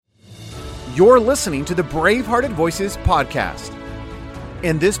You're listening to the Bravehearted Voices podcast.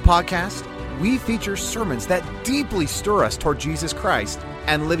 In this podcast, we feature sermons that deeply stir us toward Jesus Christ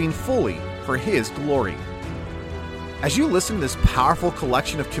and living fully for His glory. As you listen to this powerful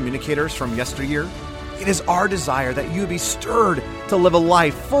collection of communicators from yesteryear, it is our desire that you be stirred to live a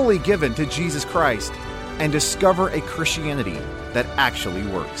life fully given to Jesus Christ and discover a Christianity that actually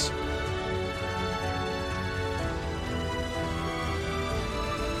works.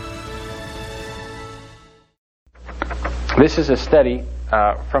 This is a study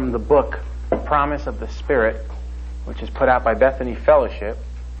from the book Promise of the Spirit, which is put out by Bethany Fellowship.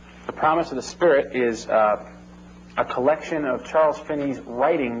 The Promise of the Spirit is a collection of Charles Finney's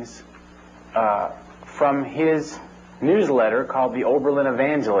writings from his newsletter called the Oberlin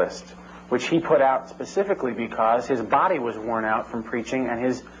Evangelist, which he put out specifically because his body was worn out from preaching,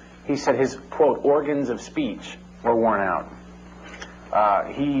 and he said his, quote, organs of speech were worn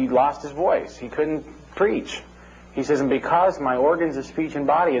out. He lost his voice. He couldn't preach. He says, and because my organs of speech and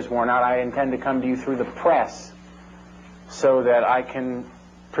body is worn out, I intend to come to you through the press so that I can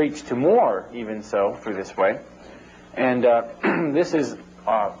preach to more, even so, through this way. And this is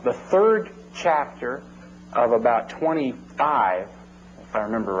the third chapter of about 25, if I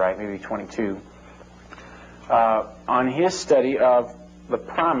remember right, maybe 22, on his study of the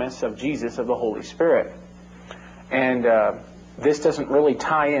promise of Jesus of the Holy Spirit. And this doesn't really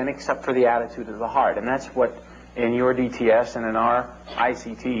tie in except for the attitude of the heart. And that's what in your DTS and in our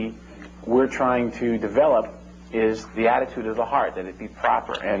ICT we're trying to develop, is the attitude of the heart, that it be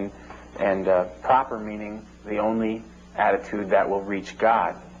proper. And proper meaning the only attitude that will reach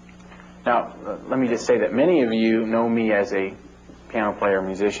God. Now, let me just say that many of you know me as a piano player,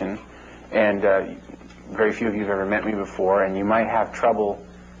 musician, and very few of you have ever met me before, and you might have trouble,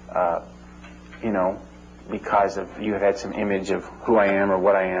 because you have had some image of who I am or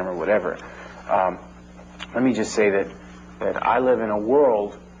what I am or whatever. Let me just say that I live in a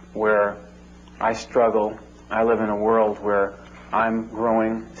world where I struggle. I live in a world where I'm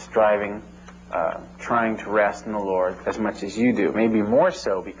growing, striving, trying to rest in the Lord as much as you do. Maybe more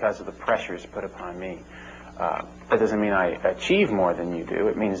so because of the pressures put upon me. That doesn't mean I achieve more than you do.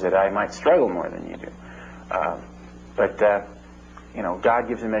 It means that I might struggle more than you do. But God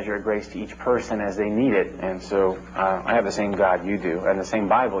gives a measure of grace to each person as they need it. And so I have the same God you do and the same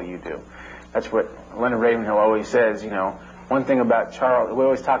Bible you do. That's what Leonard Ravenhill always says, one thing about Charles, we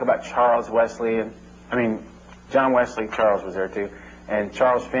always talk about Charles Wesley, John Wesley, Charles was there too, and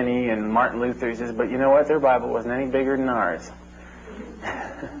Charles Finney and Martin Luther. He says, but you know what? Their Bible wasn't any bigger than ours.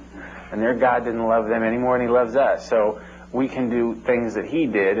 And their God didn't love them any more than He loves us. So we can do things that He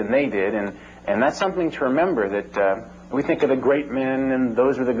did and they did, and that's something to remember, that we think of the great men and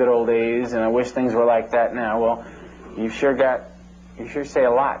those were the good old days, and I wish things were like that now. Well, you sure say a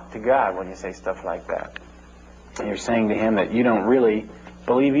lot to God when you say stuff like that. And you're saying to Him that you don't really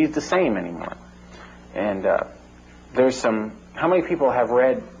believe He's the same anymore. And there's how many people have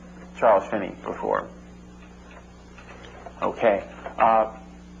read Charles Finney before? Okay.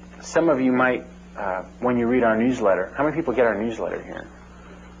 Some of you might, when you read our newsletter, how many people get our newsletter here?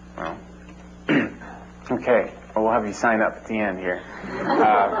 Well, okay. Well, we'll have you sign up at the end here.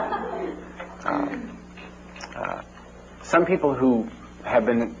 Some people who have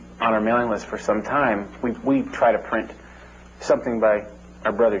been on our mailing list for some time, we try to print something by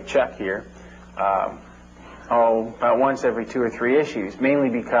our brother Chuck here, about once every 2 or 3 issues, mainly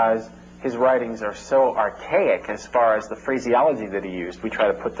because his writings are so archaic as far as the phraseology that he used. We try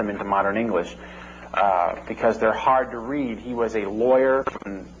to put them into modern English because they're hard to read. He was a lawyer.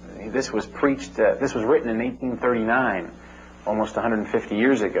 This was written in 1839, almost 150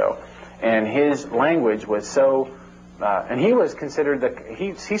 years ago, and his language was so. And he was considered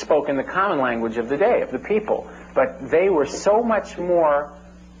he spoke in the common language of the day, of the people, but they were so much more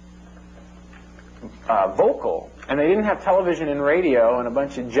vocal, and they didn't have television and radio and a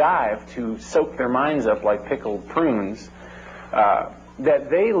bunch of jive to soak their minds up like pickled prunes,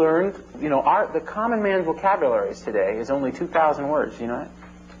 that they learned, the common man's vocabularies today is only 2,000 words, you know that?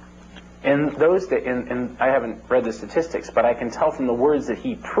 In those days, and I haven't read the statistics, but I can tell from the words that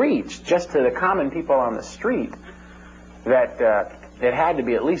he preached just to the common people on the street, that it had to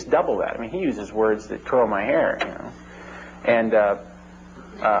be at least double that. He uses words that curl my hair, and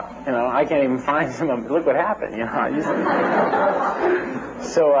I can't even find some of them. Look what happened,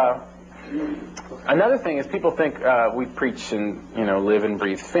 So another thing is, people think we preach and live and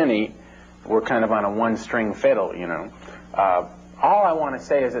breathe Finney. We're kind of on a one-string fiddle, All I want to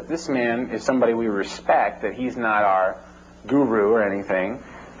say is that this man is somebody we respect. That he's not our guru or anything.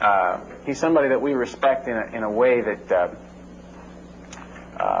 He's somebody that we respect in a way that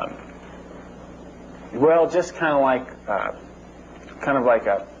Well, just kind of like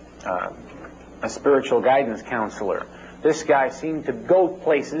a spiritual guidance counselor. This guy seemed to go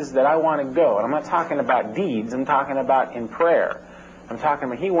places that I want to go. And I'm not talking about deeds. I'm talking about in prayer. I'm talking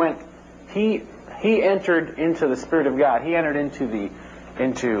about he entered into the Spirit of God. He entered into the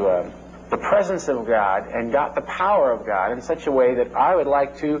presence of God and got the power of God in such a way that I would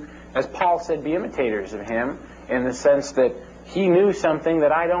like to, as Paul said, be imitators of him, in the sense that he knew something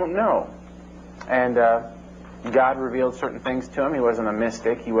that I don't know. And God revealed certain things to him. He wasn't a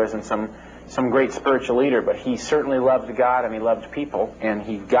mystic. He wasn't some great spiritual leader, but he certainly loved God and he loved people. And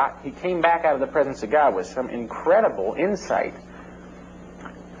he came back out of the presence of God with some incredible insight.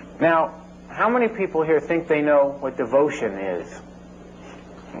 Now, how many people here think they know what devotion is?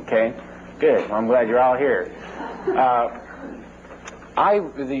 Okay, good. Well, I'm glad you're all here.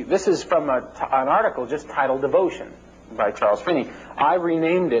 This is from an article just titled Devotion by Charles Finney. I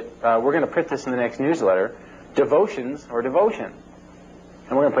renamed it, we're going to put this in the next newsletter, Devotions or Devotion.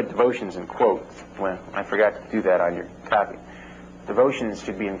 And we're going to put devotions in quotes. Well, I forgot to do that on your copy. Devotions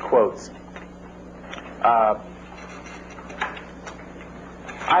should be in quotes.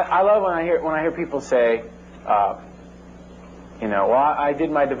 I love when I hear people say, well, I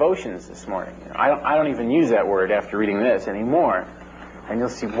did my devotions this morning. I don't even use that word after reading this anymore, and you'll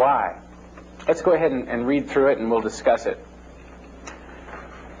see why. Let's go ahead and read through it, and we'll discuss it.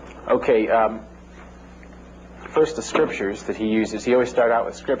 Okay. First, the scriptures that he uses. He always starts out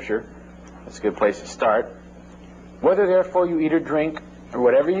with scripture. That's a good place to start. Whether therefore you eat or drink, or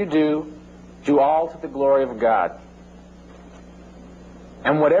whatever you do, do all to the glory of God.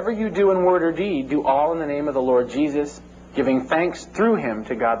 And whatever you do in word or deed, do all in the name of the Lord Jesus, giving thanks through him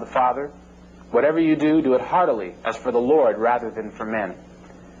to God the Father. Whatever you do, do it heartily, as for the Lord rather than for men.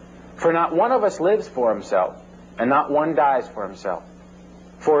 For not one of us lives for himself, and not one dies for himself.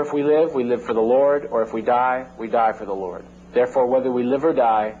 For if we live for the Lord, or if we die for the Lord. Therefore, whether we live or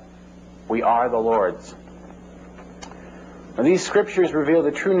die, we are the Lord's. Now, these scriptures reveal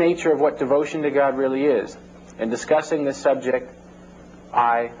the true nature of what devotion to God really is. In discussing this subject,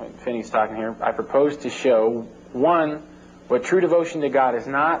 Finney's talking here, I propose to show, 1, what true devotion to God is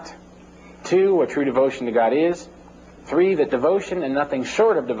not, 2, what true devotion to God is, 3, that devotion and nothing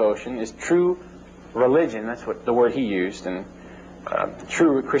short of devotion is true religion. That's what the word he used, and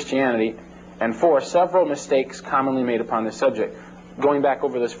true Christianity. And 4, several mistakes commonly made upon this subject. Going back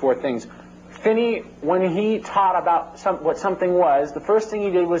over those 4 things, Finney, when he taught about what something was, the first thing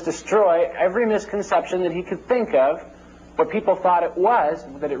he did was destroy every misconception that he could think of, what people thought it was,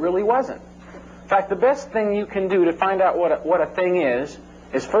 that it really wasn't. In fact, the best thing you can do to find out what a thing is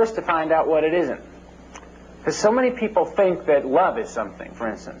first to find out what it isn't. Because so many people think that love is something, for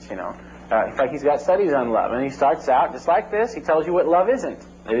instance, in fact, he's got studies on love, and he starts out just like this. He tells you what love isn't.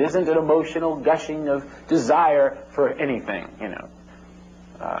 It isn't an emotional gushing of desire for anything,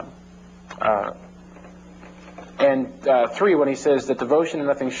 And 3, when he says that devotion and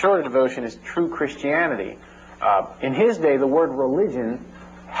nothing short of devotion is true Christianity. In his day, the word religion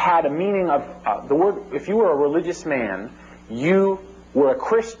had a meaning of the word. If you were a religious man, you were a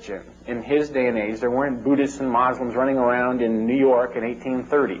Christian in his day and age. There weren't Buddhists and Muslims running around in New York in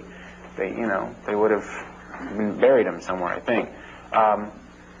 1830. They would have buried him somewhere, I think.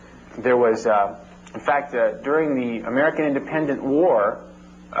 There was, in fact, during the American Independent War,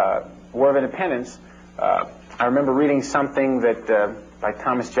 War of Independence, I remember reading something that by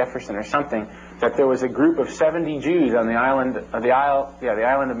Thomas Jefferson or something, that there was a group of 70 Jews on the island of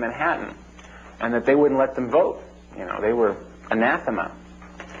Manhattan, and that they wouldn't let them vote. They were anathema.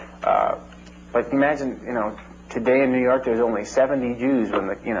 But imagine, today in New York, there's only 70 Jews when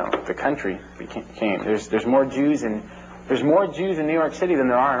the country came. There's more Jews in New York City than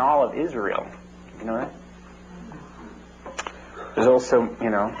there are in all of Israel. You know that? There's also,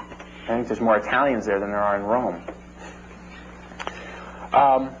 I think there's more Italians there than there are in Rome.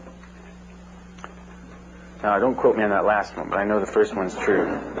 Now, don't quote me on that last one, but I know the first one's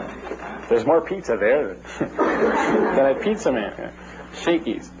true. There's more pizza there than at Pizza Man.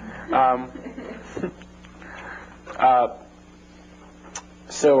 Shakey's.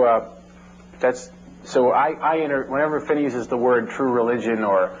 Whenever Finney uses the word true religion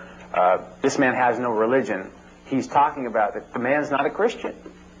or this man has no religion, he's talking about that the man's not a Christian,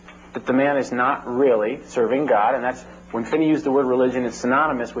 that the man is not really serving God, and that's when Finney used the word religion, it's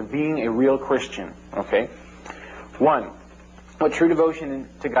synonymous with being a real Christian. Okay. 1, what true devotion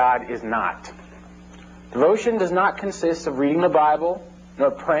to God is not. Devotion does not consist of reading the Bible, nor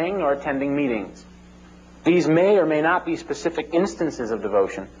praying, nor attending meetings. These may or may not be specific instances of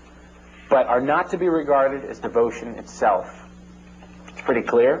devotion, but are not to be regarded as devotion itself. It's pretty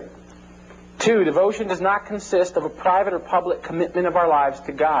clear. 2, devotion does not consist of a private or public commitment of our lives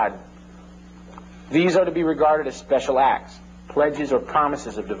to God. These are to be regarded as special acts, pledges or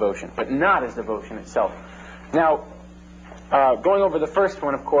promises of devotion, but not as devotion itself. Now, going over the first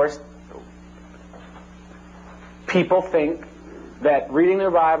one, of course, people think that reading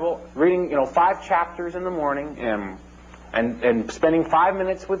their Bible, reading 5 chapters in the morning, and spending 5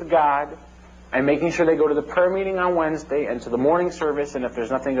 minutes with God, and making sure they go to the prayer meeting on Wednesday and to the morning service, and if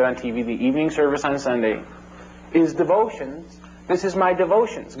there's nothing good on TV, the evening service on Sunday, is devotions. This is my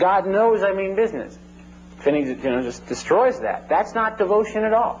devotions. God knows I mean business. Finney just destroys that. That's not devotion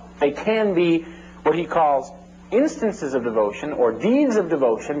at all. They can be what he calls instances of devotion or deeds of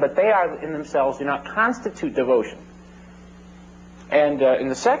devotion, but they are in themselves do not constitute devotion. And in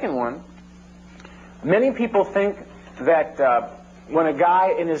the second one, many people think that when a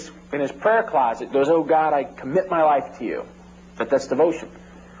guy in his prayer closet goes, "Oh God, I commit my life to you," that's devotion.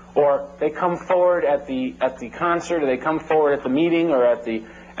 Or they come forward at the concert, or they come forward at the meeting, or at the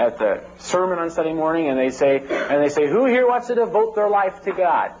sermon on Sunday morning, and they say, "Who here wants to devote their life to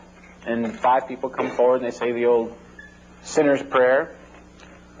God?" And 5 people come forward and they say the old sinner's prayer,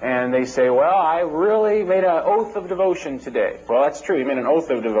 and they say, "Well, I really made an oath of devotion today." Well, that's true. You made an oath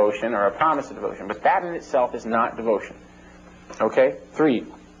of devotion or a promise of devotion, but that in itself is not devotion. Okay? 3.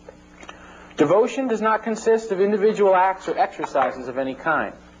 Devotion does not consist of individual acts or exercises of any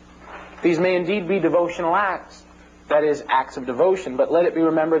kind. These may indeed be devotional acts, that is, acts of devotion, but let it be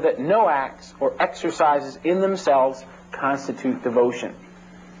remembered that no acts or exercises in themselves constitute devotion.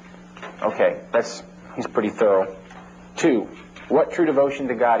 Okay, he's pretty thorough. 2, what true devotion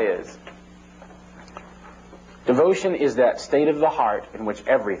to God is. Devotion is that state of the heart in which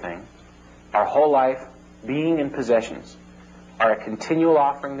everything, our whole life, being and possessions, are a continual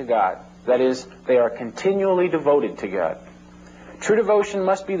offering to God. That is, they are continually devoted to God. True devotion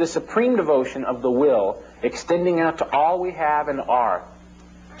must be the supreme devotion of the will, extending out to all we have and are,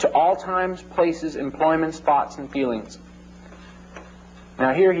 to all times, places, employments, thoughts, and feelings.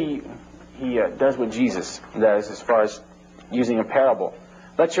 Now here he does what Jesus does as far as using a parable.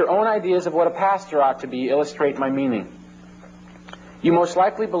 Let your own ideas of what a pastor ought to be illustrate my meaning. You most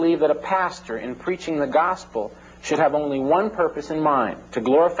likely believe that a pastor, in preaching the gospel, should have only one purpose in mind, to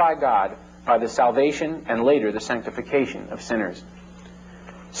glorify God by the salvation and later the sanctification of sinners.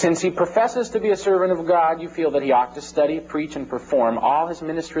 Since he professes to be a servant of God, you feel that he ought to study, preach, and perform all his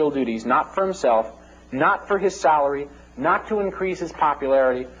ministerial duties, not for himself, not for his salary, not to increase his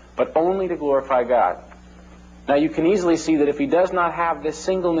popularity, but only to glorify God. Now you can easily see that if he does not have this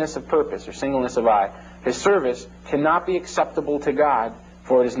singleness of purpose or singleness of eye, his service cannot be acceptable to God,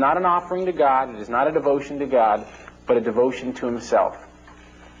 for it is not an offering to God, it is not a devotion to God, but a devotion to himself.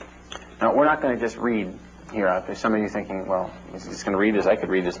 Now we're not going to just read here. There's some of you thinking, well, he's just going to read this. I could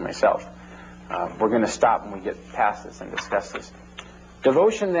read this myself. We're going to stop when we get past this and discuss this.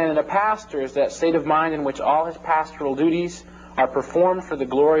 Devotion then in a pastor is that state of mind in which all his pastoral duties are performed for the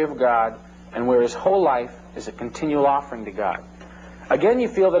glory of God, and where his whole life is a continual offering to God. Again, you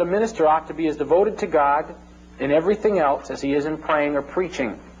feel that a minister ought to be as devoted to God in everything else as he is in praying or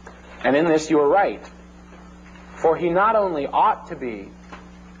preaching. And in this you are right. For he not only ought to be,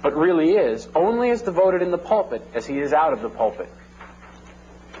 but really is, only as devoted in the pulpit as he is out of the pulpit.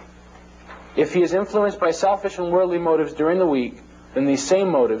 If he is influenced by selfish and worldly motives during the week, then these same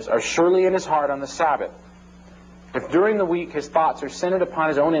motives are surely in his heart on the Sabbath. If during the week his thoughts are centered upon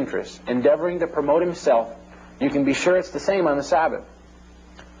his own interests, endeavoring to promote himself, you can be sure it's the same on the Sabbath.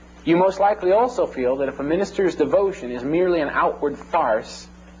 You most likely also feel that if a minister's devotion is merely an outward farce,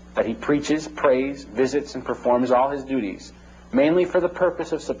 that he preaches, prays, visits, and performs all his duties, mainly for the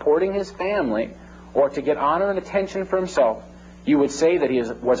purpose of supporting his family or to get honor and attention for himself, you would say that he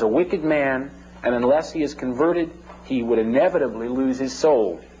was a wicked man, and unless he is converted, he would inevitably lose his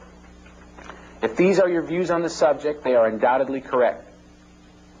soul. If these are your views on the subject, they are undoubtedly correct.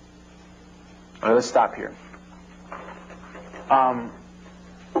 Well, let's stop here.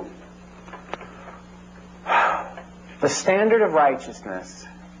 The standard of righteousness,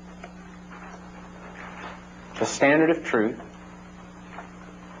 the standard of truth,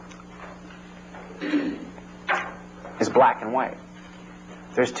 is black and white.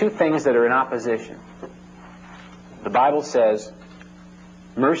 There's two things that are in opposition. The Bible says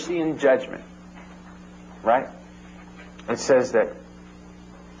mercy and judgment, right? It says that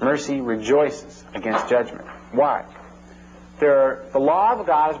mercy rejoices against judgment. Why? The law of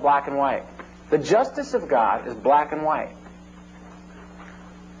God is black and white. The justice of God is black and white.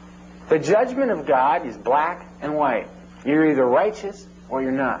 The judgment of God is black and white. You're either righteous or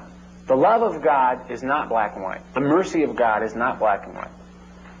you're not. The love of God is not black and white. The mercy of God is not black and white.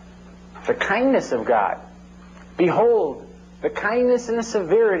 The kindness of God. Behold, the kindness and the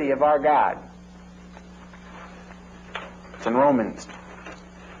severity of our God. It's in Romans.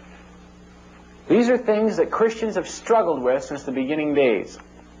 These are things that Christians have struggled with since the beginning days.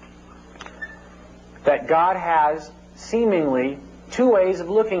 That God has seemingly two ways of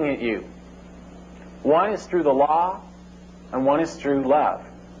looking at you. One is through the law, and one is through love.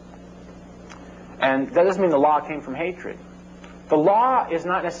 And that doesn't mean the law came from hatred. The law is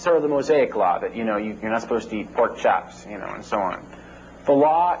not necessarily the Mosaic law, that, you're not supposed to eat pork chops, and so on. The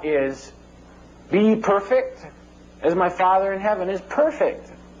law is, be perfect as my Father in heaven is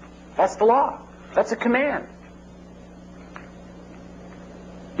perfect. That's the law. That's a command.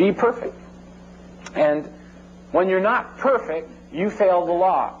 Be perfect. And when you're not perfect, you fail the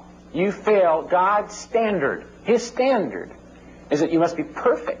law. You fail God's standard. His standard is that you must be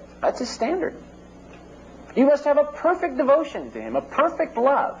perfect. That's His standard. You must have a perfect devotion to Him, a perfect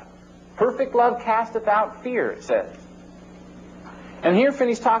love. Perfect love casteth out fear, it says. And here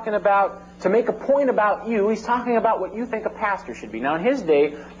Finney's talking about, to make a point about you, he's talking about what you think a pastor should be. Now in his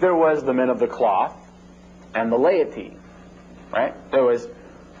day, there was the men of the cloth and the laity, right? There was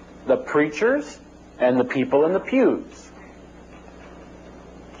the preachers and the people in the pews.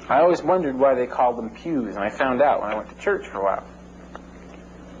 I always wondered why they called them pews, and I found out when I went to church for a while.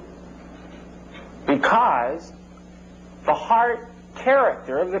 Because the heart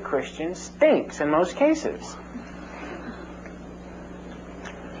character of the Christian stinks in most cases.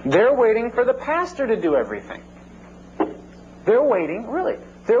 They're waiting for the pastor to do everything. They're waiting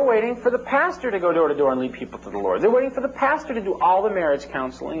for the pastor to go door to door and lead people to the Lord. They're waiting for the pastor to do all the marriage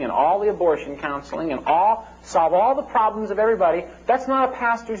counseling and all the abortion counseling and solve all the problems of everybody. That's not a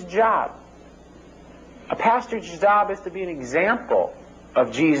pastor's job. A pastor's job is to be an example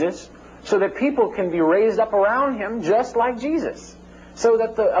of Jesus so that people can be raised up around Him just like Jesus. So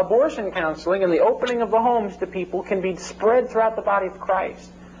that the abortion counseling and the opening of the homes to people can be spread throughout the body of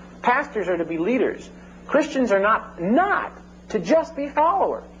Christ. Pastors are to be leaders. Christians are not to just be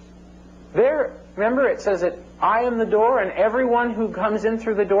followers. Remember, it says that I am the door, and everyone who comes in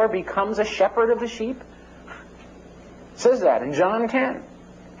through the door becomes a shepherd of the sheep. It says that in John 10.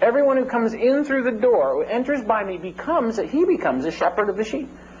 Everyone who comes in through the door, who enters by me, becomes a shepherd of the sheep.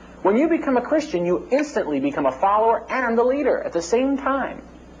 When you become a Christian, you instantly become a follower and a leader at the same time.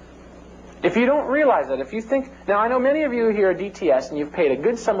 If you don't realize that, if you think... Now, I know many of you here at DTS, and you've paid a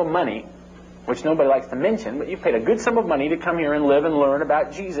good sum of money, which nobody likes to mention, but you've paid a good sum of money to come here and live and learn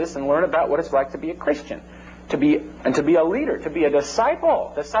about Jesus and learn about what it's like to be a Christian, to be a leader, to be a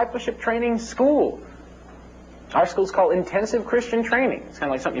disciple, discipleship training school. Our school's called Intensive Christian Training. It's kind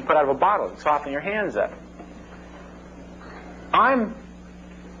of like something you put out of a bottle and soften your hands up. I'm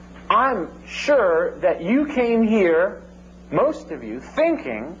sure that you came here, most of you,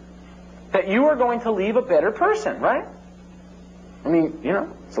 thinking that you are going to leave a better person, right? I mean,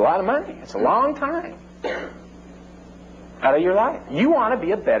 it's a lot of money. It's a long time out of your life. You want to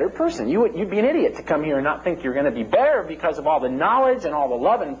be a better person. You'd be an idiot to come here and not think you're going to be better because of all the knowledge and all the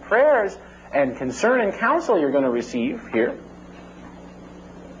love and prayers and concern and counsel you're going to receive here.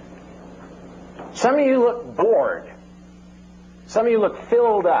 Some of you look bored. Some of you look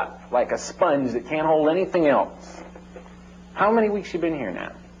filled up like a sponge that can't hold anything else. How many weeks you been here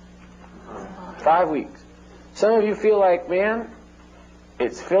now? 5 weeks. Some of you feel like, man,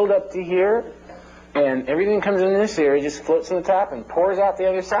 it's filled up to here, and everything comes in this area, just floats on the top and pours out the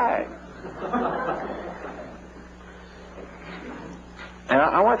other side. And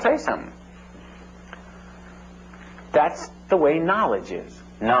I want to tell you something. That's the way knowledge is.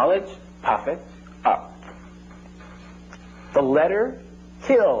 Knowledge puffeth up. The letter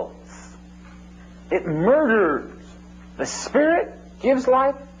kills. It murders. The Spirit gives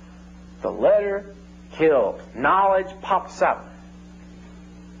life. The letter kills. Knowledge puffs up.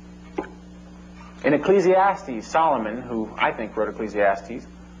 In Ecclesiastes, Solomon, who I think wrote Ecclesiastes,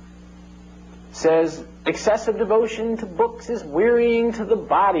 says, excessive devotion to books is wearying to the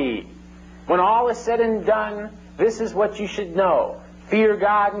body. When all is said and done, this is what you should know. Fear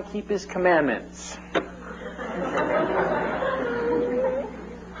God and keep His commandments.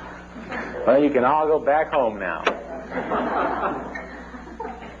 Well, you can all go back home now.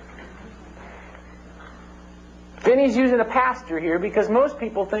 Finney's using a pastor here because most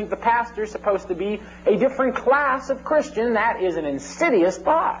people think the pastor is supposed to be a different class of Christian. That is an insidious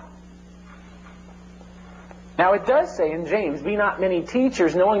thought. Now it does say in James, be not many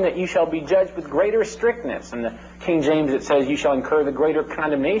teachers, knowing that you shall be judged with greater strictness. In the King James it says you shall incur the greater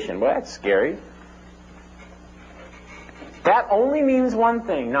condemnation. Well, that's scary. That only means one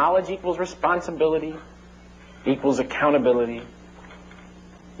thing. Knowledge equals responsibility, equals accountability,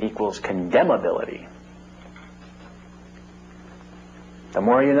 equals condemnability. The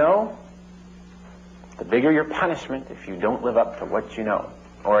more you know, the bigger your punishment if you don't live up to what you know.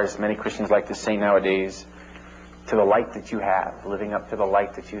 Or as many Christians like to say nowadays, to the light that you have, living up to the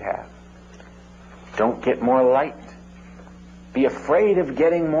light that you have. Don't get more light. Be afraid of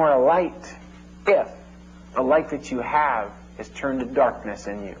getting more light if the light that you have is turned to darkness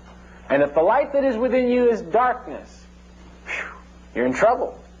in you. And if the light that is within you is darkness, you're in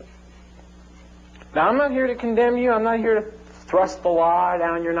trouble. Now, I'm not here to condemn you. I'm not here to thrust the law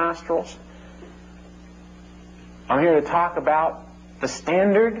down your nostrils. I'm here to talk about the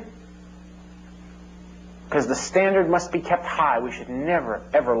standard, because the standard must be kept high. We should never,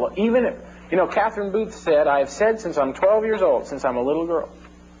 ever look. Even if, Catherine Booth said, I have said since I'm 12 years old, since I'm a little girl,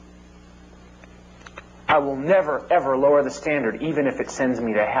 I will never, ever lower the standard, even if it sends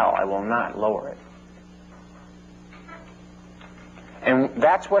me to hell. I will not lower it. And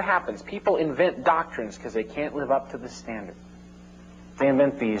that's what happens. People invent doctrines because they can't live up to the standard. They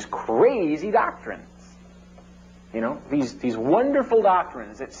invent these crazy doctrines. These wonderful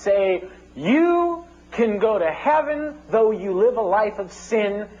doctrines that say you can go to heaven though you live a life of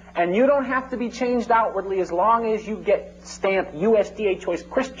sin, and you don't have to be changed outwardly as long as you get stamped USDA Choice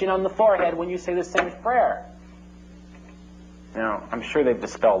Christian on the forehead when you say the sinner's prayer. Now, I'm sure they've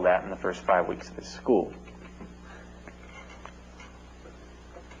dispelled that in the first 5 weeks of this school.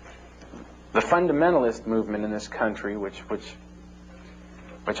 The fundamentalist movement in this country, which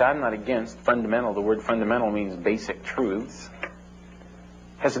I'm not against, fundamental, the word fundamental means basic truths,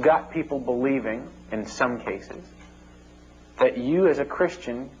 has got people believing, in some cases, that you as a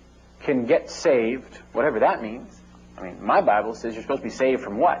Christian can get saved, whatever that means. I mean, my Bible says you're supposed to be saved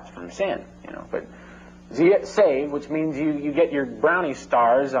from what? From sin, but you get saved, which means you get your brownie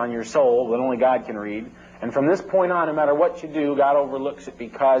stars on your soul that only God can read, and from this point on, no matter what you do, God overlooks it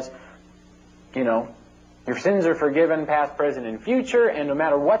because, your sins are forgiven, past, present, and future, and no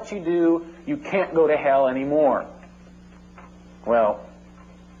matter what you do, you can't go to hell anymore. Well,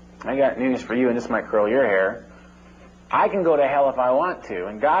 I got news for you, and this might curl your hair. I can go to hell if I want to,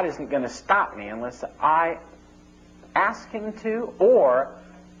 and God isn't going to stop me unless I ask Him to, or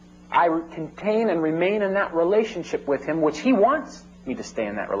I contain and remain in that relationship with Him, which He wants me to stay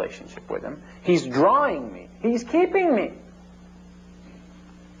in that relationship with Him. He's drawing me. He's keeping me.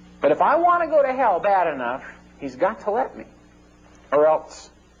 But if I want to go to hell bad enough, He's got to let me. Or else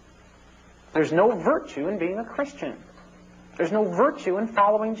there's no virtue in being a Christian. There's no virtue in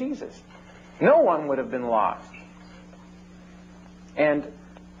following Jesus. No one would have been lost. And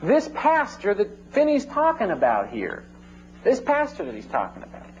this pastor that Finney's talking about here, this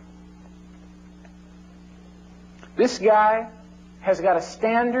guy has got a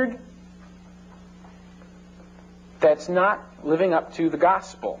standard that's not living up to the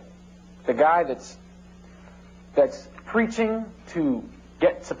gospel. The guy that's preaching to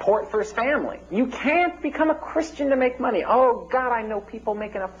get support for his family. You can't become a Christian to make money. Oh, God, I know people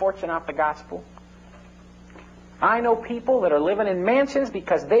making a fortune off the gospel. I know people that are living in mansions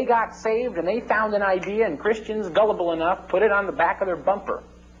because they got saved and they found an idea, and Christians, gullible enough, put it on the back of their bumper.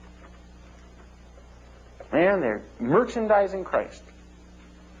 And they're merchandising Christ.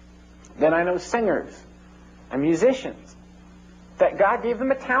 Then I know singers and musicians that God gave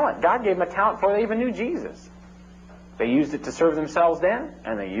them a talent. God gave them a talent before they even knew Jesus. They used it to serve themselves then,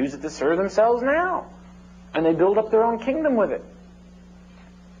 and they use it to serve themselves now. And they build up their own kingdom with it.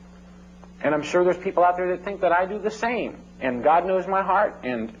 And I'm sure there's people out there that think that I do the same. And God knows my heart.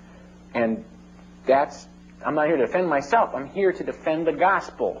 And that's, I'm not here to defend myself. I'm here to defend the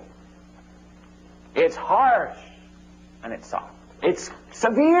gospel. It's harsh, and it's soft. It's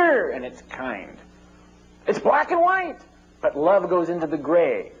severe, and it's kind. It's black and white. But love goes into the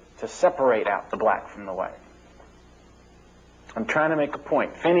gray to separate out the black from the white. I'm trying to make a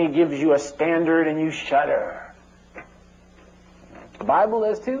point. Finney gives you a standard and you shudder. The Bible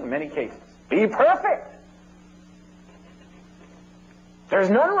does too in many cases. Be perfect. There's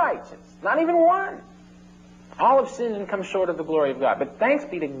none righteous, not even one. All have sinned and come short of the glory of God. But thanks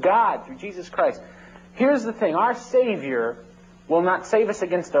be to God through Jesus Christ. Here's the thing. Our Savior will not save us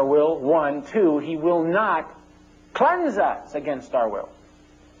against our will, one. Two, He will not cleanse us against our will.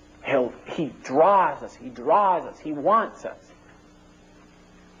 He draws us. He draws us. He wants us.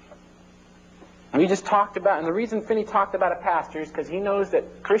 We just talked about, and the reason Finney talked about a pastor is because he knows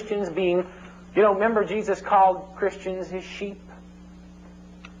that Christians being, remember Jesus called Christians His sheep?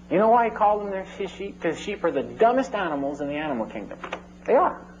 You know why He called them His sheep? Because sheep are the dumbest animals in the animal kingdom. They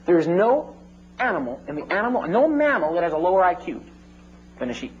are. There's no animal no mammal that has a lower IQ than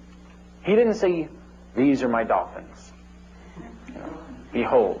a sheep. He didn't say, these are my dolphins.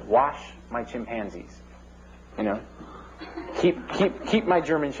 Behold, wash my chimpanzees. You know, keep my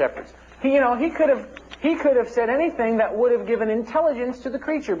German shepherds. He could have said anything that would have given intelligence to the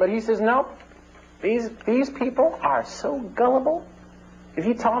creature, but he says, nope. These people are so gullible. If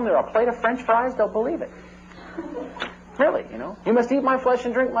you tell them they're a plate of French fries, they'll believe it. Really, you know. You must eat my flesh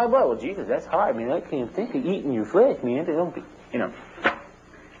and drink my blood. Well, Jesus, that's hard. I mean, I can't think of eating your flesh, man. They don't be, you know.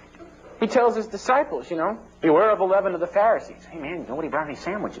 He tells his disciples, you know, beware of the leaven of the Pharisees. Hey, man, nobody brought any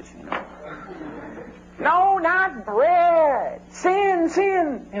sandwiches, you know. No, not bread. Sin,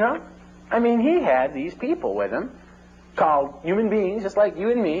 you know. I mean, he had these people with him called human beings, just like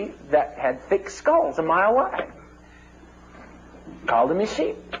you and me, that had thick skulls a mile wide. Called them his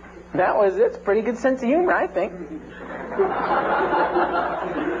sheep. It's a pretty good sense of humor, I think.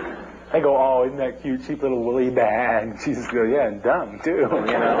 They go, oh, isn't that cute, cheap little woolly bag? Jesus goes, yeah, and dumb, too, you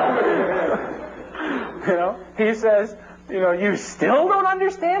know. You know, he says, you know, you still don't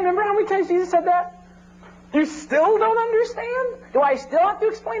understand? Remember how many times Jesus said that? You still don't understand? Do I still have to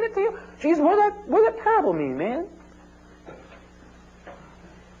explain it to you? Jesus, what does that parable mean, man?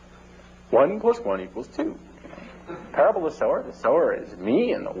 1 + 1 = 2. Parable of the sower is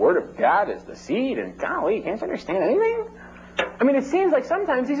me, and the Word of God is the seed, and golly, can't you understand anything? I mean, it seems like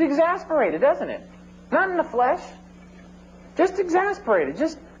sometimes he's exasperated, doesn't it? Not in the flesh. Just exasperated,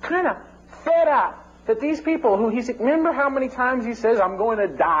 just kind of fed up that these people who remember how many times he says, I'm going to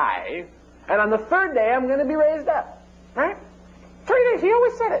die, and on the third day I'm going to be raised up, right? 3 days, he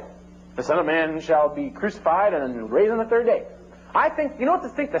always said it. The Son of Man shall be crucified and raised on the third day. I think, you know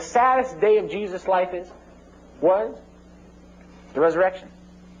what the saddest day of Jesus' life was? The resurrection.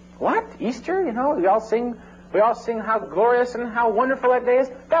 What? Easter? You know, we all sing how glorious and how wonderful that day is.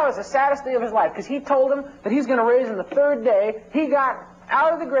 That was the saddest day of his life, because he told them that he's going to raise on the third day. He got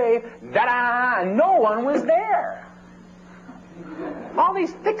out of the grave, da-da, and no one was there. All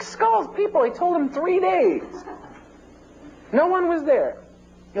these thick skulls people, he told them 3 days. No one was there.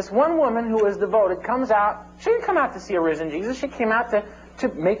 This one woman who was devoted comes out. She didn't come out to see a risen Jesus. She came out to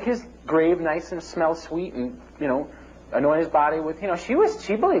make his grave nice and smell sweet and, you know, anoint his body with, you know, she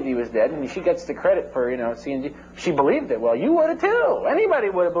believed he was dead, and she gets the credit for, you know, seeing, she believed it. Well, you would have too. Anybody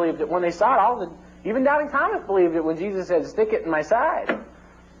would have believed it when they saw it. Even Doubting Thomas believed it when Jesus said, stick it in my side.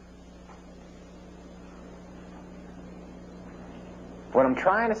 What I'm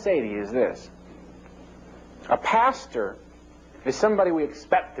trying to say to you is this. A pastor is somebody we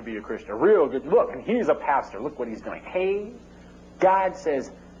expect to be a Christian. A real good look, and he's a pastor. Look what he's doing. Hey, God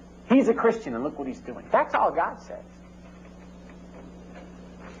says he's a Christian, and look what he's doing. That's all God says.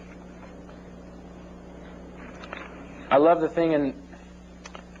 I love the thing in,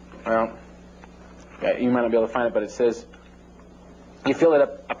 well, you might not be able to find it, but it says, you feel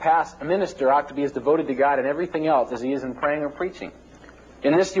that a minister ought to be as devoted to God in everything else as he is in praying or preaching.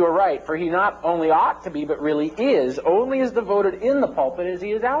 In this you are right, for he not only ought to be, but really is, only as devoted in the pulpit as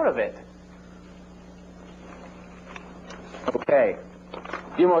he is out of it. Okay.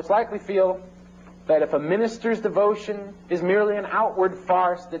 You most likely feel that if a minister's devotion is merely an outward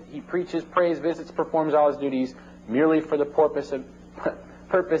farce, that he preaches, prays, visits, performs all his duties merely for the purpose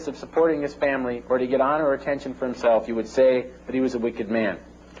of supporting his family or to get honor or attention for himself, you would say that he was a wicked man.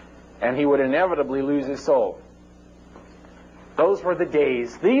 And he would inevitably lose his soul. Those were the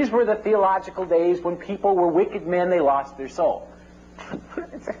days. These were the theological days when people were wicked men, they lost their soul. You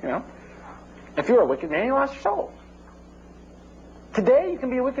know, if you were a wicked man, you lost your soul. Today, you can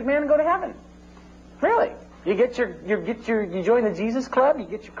be a wicked man and go to heaven. Really. You join the Jesus Club, you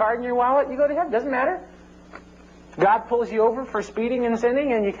get your card in your wallet, you go to heaven. Doesn't matter. God pulls you over for speeding and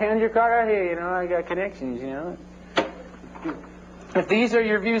sinning, and you hand your card out. Hey, you know, I got connections, you know. If these are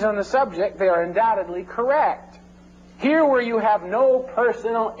your views on the subject, they are undoubtedly correct. Here where you have no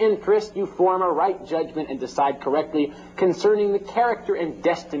personal interest, you form a right judgment and decide correctly concerning the character and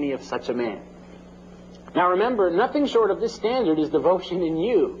destiny of such a man. Now remember, nothing short of this standard is devotion in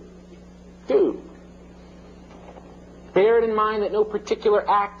you, too. Bear it in mind that no particular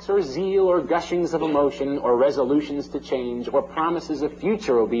acts or zeal or gushings of emotion or resolutions to change or promises of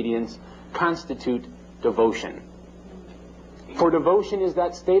future obedience constitute devotion. For devotion is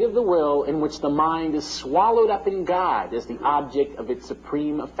that state of the will in which the mind is swallowed up in God as the object of its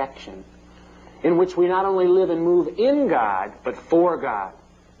supreme affection, in which we not only live and move in God, but for God.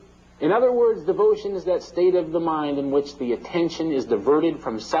 In other words, devotion is that state of the mind in which the attention is diverted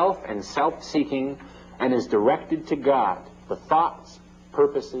from self and self-seeking and is directed to God, the thoughts,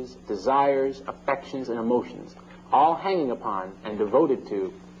 purposes, desires, affections, and emotions, all hanging upon and devoted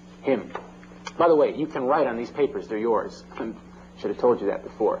to Him. By the way, you can write on these papers. They're yours. I should have told you that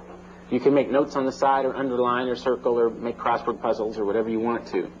before. You can make notes on the side or underline or circle or make crossword puzzles or whatever you want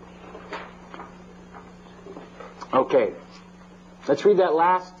to. Okay, let's read that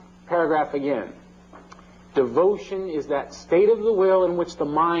last paragraph again. Devotion is that state of the will in which the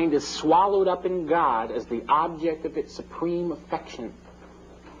mind is swallowed up in God as the object of its supreme affection.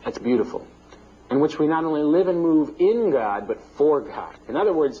 That's beautiful. In which we not only live and move in God, but for God. In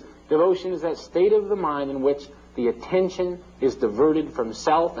other words, devotion is that state of the mind in which the attention is diverted from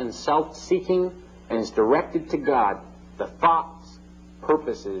self and self-seeking and is directed to God. The thoughts,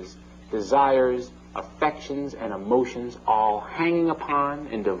 purposes, desires, affections, and emotions all hanging upon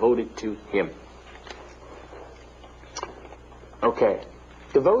and devoted to Him. Okay.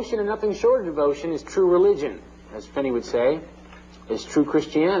 Devotion and nothing short of devotion is true religion, as Finney would say, is true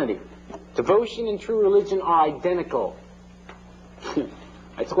Christianity. Devotion and true religion are identical.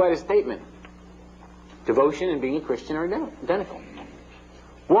 That's quite a statement. Devotion and being a Christian are identical.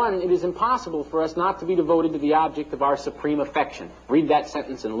 One, it is impossible for us not to be devoted to the object of our supreme affection. Read that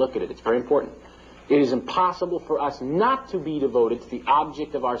sentence and look at it. It's very important. It is impossible for us not to be devoted to the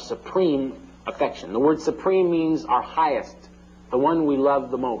object of our supreme affection. The word supreme means our highest, the one we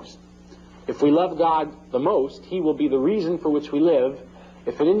love the most. If we love God the most, He will be the reason for which we live.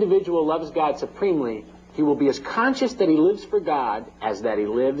 If an individual loves God supremely, he will be as conscious that he lives for God as that he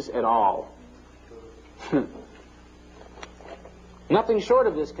lives at all. Nothing short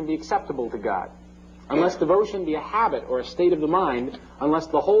of this can be acceptable to God. Unless devotion be a habit or a state of the mind, unless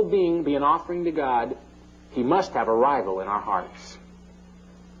the whole being be an offering to God, He must have a rival in our hearts.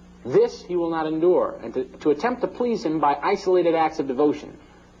 This He will not endure, and to attempt to please Him by isolated acts of devotion,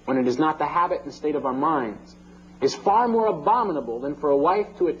 when it is not the habit and state of our minds, is far more abominable than for a wife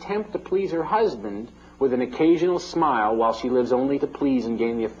to attempt to please her husband with an occasional smile while she lives only to please and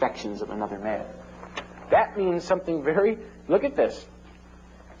gain the affections of another man. That means something very... Look at this.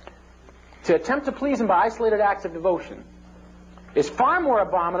 To attempt to please Him by isolated acts of devotion is far more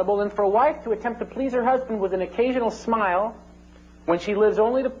abominable than for a wife to attempt to please her husband with an occasional smile when she lives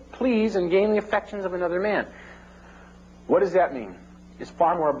only to please and gain the affections of another man. What does that mean? It's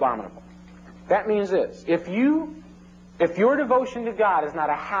far more abominable. That means this. If your devotion to God is not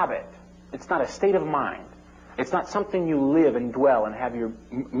a habit, it's not a state of mind, it's not something you live and dwell and have your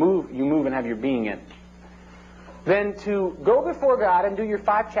move and have your being in, then to go before God and do your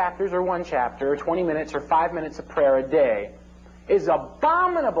 5 chapters or 1 chapter or 20 minutes or 5 minutes of prayer a day is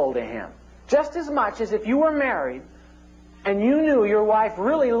abominable to Him. Just as much as if you were married and you knew your wife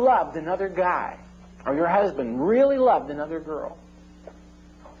really loved another guy or your husband really loved another girl.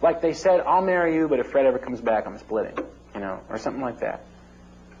 Like they said, I'll marry you, but if Fred ever comes back, I'm splitting, or something like that.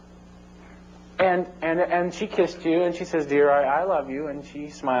 And she kissed you, and she says, dear, I love you, and she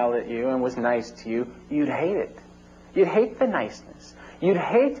smiled at you and was nice to you. You'd hate it. You'd hate the niceness. You'd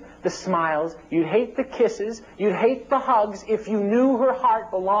hate the smiles. You'd hate the kisses. You'd hate the hugs if you knew her heart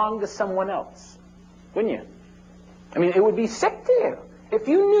belonged to someone else. Wouldn't you? I mean, it would be sick to you. If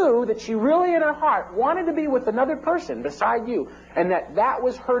you knew that she really in her heart wanted to be with another person beside you, and that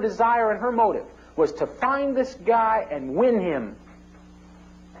was her desire and her motive, was to find this guy and win him.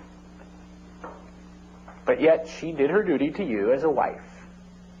 But yet she did her duty to you as a wife.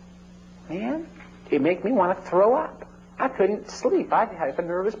 Man, it made me want to throw up. I couldn't sleep. I'd have a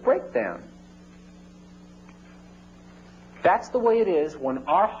nervous breakdown. That's the way it is when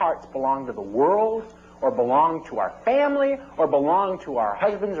our hearts belong to the world, or belong to our family, or belong to our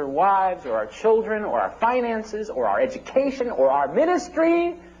husbands or wives, or our children, or our finances, or our education, or our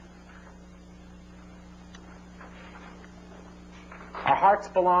ministry. Our hearts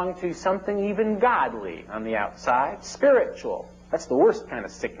belong to something even godly on the outside, spiritual. That's the worst kind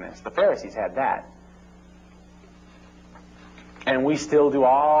of sickness. The Pharisees had that. And we still do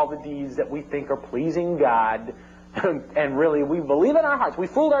all the deeds that we think are pleasing God. And really, we believe in our hearts. We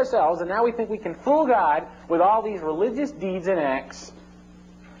fooled ourselves, and now we think we can fool God with all these religious deeds and acts.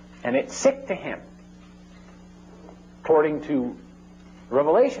 And it's sick to Him. According to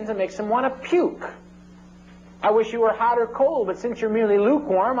Revelations, it makes Him want to puke. I wish you were hot or cold, but since you're merely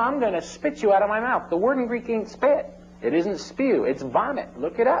lukewarm, I'm going to spit you out of my mouth. The word in Greek ain't spit. It isn't spew. It's vomit.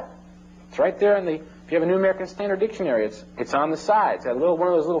 Look it up. It's right there in the... If you have a New American Standard Dictionary, it's on the side. It's got one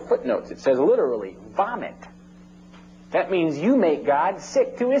of those little footnotes. It says literally, vomit. That means you make God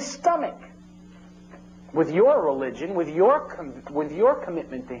sick to His stomach with your religion, with your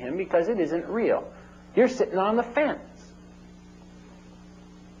commitment to Him, because it isn't real. You're sitting on the fence.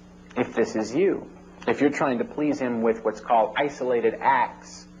 If this is you, if you're trying to please Him with what's called isolated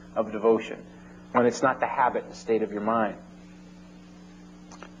acts of devotion, when it's not the habit and state of your mind.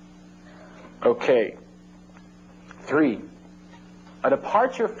 Okay. 3. A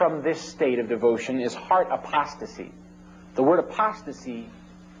departure from this state of devotion is heart apostasy. The word apostasy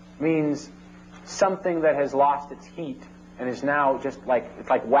means something that has lost its heat and is now just like, it's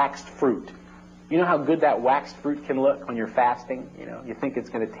like waxed fruit. You know how good that waxed fruit can look when you're fasting? You know, you think it's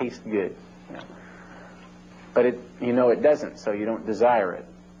going to taste good. You know? But it doesn't, so you don't desire it.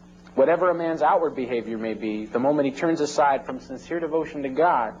 Whatever a man's outward behavior may be, the moment he turns aside from sincere devotion to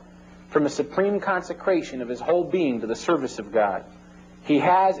God, from a supreme consecration of his whole being to the service of God, he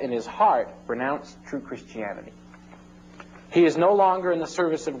has in his heart renounced true Christianity. He is no longer in the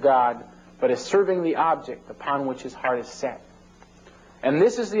service of God, but is serving the object upon which his heart is set. And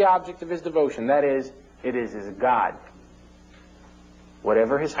this is the object of his devotion. That is, it is his God.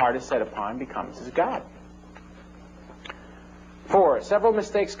 Whatever his heart is set upon becomes his God. 4. Several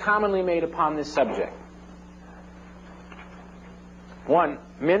mistakes commonly made upon this subject. 1.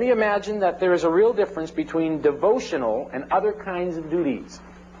 Many imagine that there is a real difference between devotional and other kinds of duties.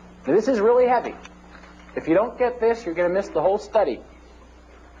 Now, this is really heavy. If you don't get this, you're going to miss the whole study.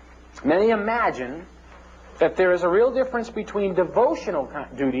 Many imagine that there is a real difference between devotional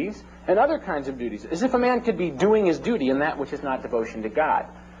duties and other kinds of duties, as if a man could be doing his duty in that which is not devotion to God.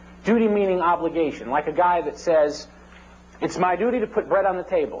 Duty meaning obligation, like a guy that says, it's my duty to put bread on the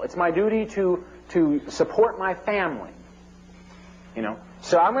table. It's my duty to support my family. You know,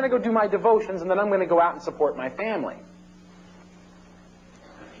 so I'm going to go do my devotions, and then I'm going to go out and support my family.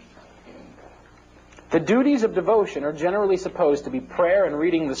 The duties of devotion are generally supposed to be prayer and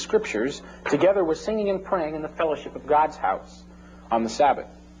reading the Scriptures, together with singing and praying in the fellowship of God's house on the Sabbath.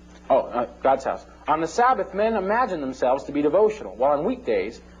 God's house. On the Sabbath, men imagine themselves to be devotional, while on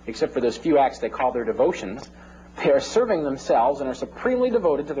weekdays, except for those few acts they call their devotions, they are serving themselves and are supremely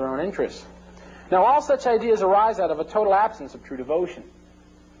devoted to their own interests. Now, all such ideas arise out of a total absence of true devotion.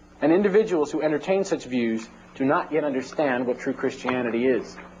 And individuals who entertain such views do not yet understand what true Christianity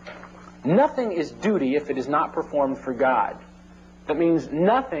is. Nothing is duty if it is not performed for God. That means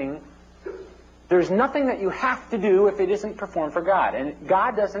there's nothing that you have to do if it isn't performed for God. And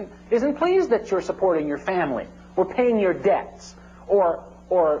God isn't pleased that you're supporting your family, or paying your debts, or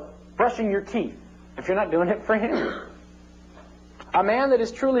brushing your teeth, if you're not doing it for Him. A man that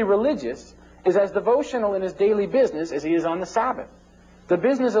is truly religious is as devotional in his daily business as he is on the Sabbath. The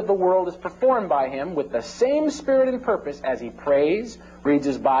business of the world is performed by him with the same spirit and purpose as he prays, reads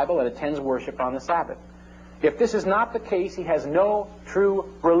his Bible, and attends worship on the Sabbath. If this is not the case, he has no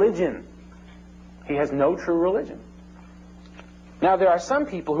true religion. He has no true religion. Now, there are some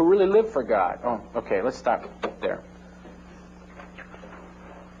people who really live for God. Oh, okay, let's stop there.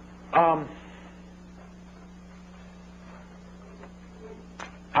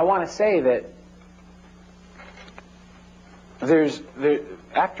 I want to say that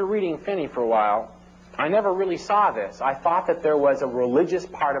after reading Finney for a while, I never really saw this. I thought that there was a religious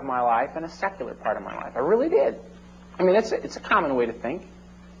part of my life and a secular part of my life. I really did. I mean, it's a common way to think.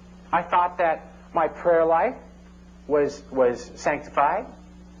 I thought that my prayer life was sanctified,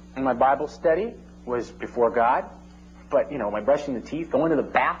 and my Bible study was before God. But, my brushing the teeth, going to the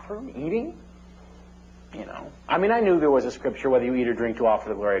bathroom, eating, I mean, I knew there was a scripture, whether you eat or drink to all for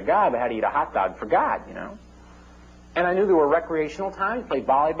the glory of God, but how to eat a hot dog for God, And I knew there were recreational times, play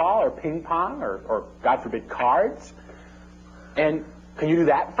volleyball or ping pong or God forbid, cards. And can you do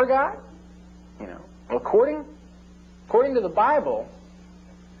that for God? Well, according to the Bible,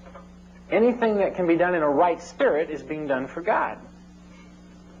 anything that can be done in a right spirit is being done for God,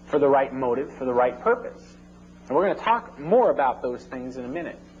 for the right motive, for the right purpose. And we're going to talk more about those things in a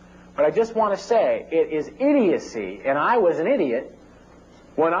minute. But I just want to say, it is idiocy, and I was an idiot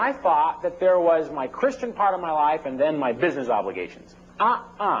when I thought that there was my Christian part of my life and then my business obligations.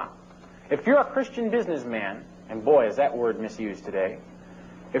 If you're a Christian businessman, and boy, is that word misused today.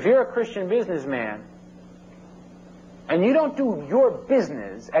 If you're a Christian businessman, and you don't do your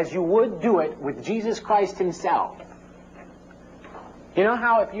business as you would do it with Jesus Christ Himself. You know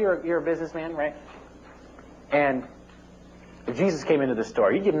how if you're a businessman, right? And if Jesus came into the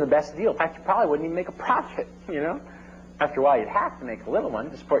store, you'd give him the best deal. In fact, you probably wouldn't even make a profit, After a while, you'd have to make a little one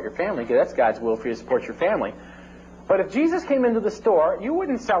to support your family, because that's God's will for you to support your family. But if Jesus came into the store, you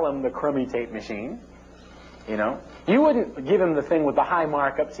wouldn't sell him the crummy tape machine, You wouldn't give him the thing with the high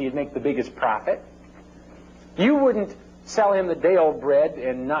markup so you'd make the biggest profit. You wouldn't sell him the day-old bread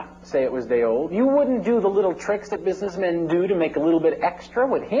and not say it was day-old. You wouldn't do the little tricks that businessmen do to make a little bit extra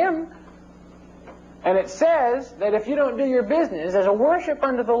with him. And it says that if you don't do your business as a worship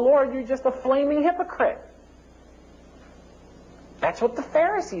unto the Lord, you're just a flaming hypocrite. That's what the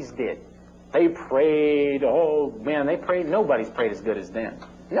Pharisees did. They prayed, they prayed. Nobody's prayed as good as them.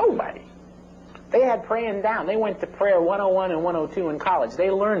 Nobody. They had praying down. They went to prayer 101 and 102 in college. They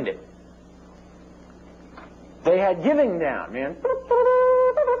learned it. They had giving down, man.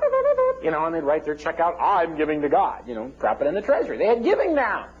 And they'd write their check out, I'm giving to God. Drop it in the treasury. They had giving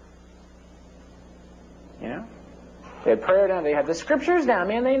down. They had prayer down. They had the scriptures down,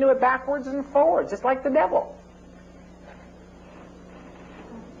 man. They knew it backwards and forwards, just like the devil.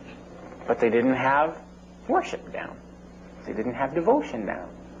 But they didn't have worship down. They didn't have devotion down.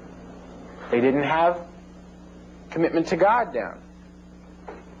 They didn't have commitment to God down.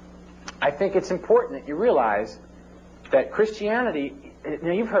 I think it's important that you realize that Christianity,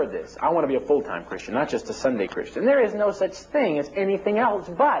 you've heard this, I want to be a full-time Christian, not just a Sunday Christian. There is no such thing as anything else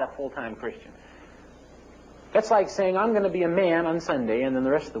but a full-time Christian. That's like saying, I'm going to be a man on Sunday, and then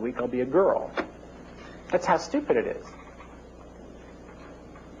the rest of the week I'll be a girl. That's how stupid it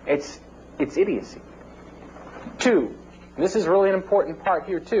is. It's idiocy. 2, this is really an important part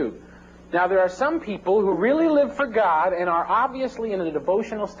here too. Now, there are some people who really live for God and are obviously in a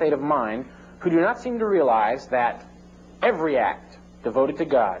devotional state of mind who do not seem to realize that every act devoted to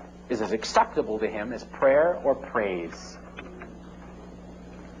God is as acceptable to Him as prayer or praise.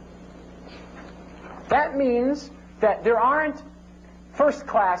 That means that there aren't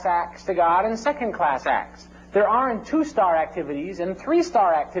first-class acts to God and second-class acts. There aren't 2-star activities and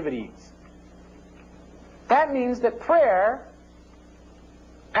 3-star activities. That means that prayer,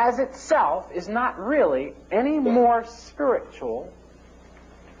 as itself, is not really any more spiritual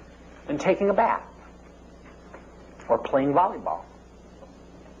than taking a bath or playing volleyball.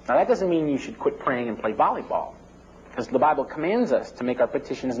 Now, that doesn't mean you should quit praying and play volleyball, because the Bible commands us to make our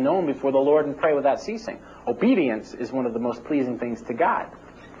petitions known before the Lord and pray without ceasing. Obedience is one of the most pleasing things to God,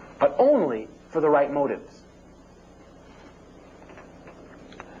 but only for the right motives.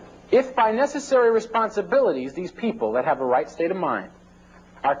 If by necessary responsibilities these people that have a right state of mind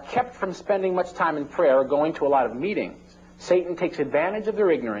are kept from spending much time in prayer or going to a lot of meetings, Satan takes advantage of their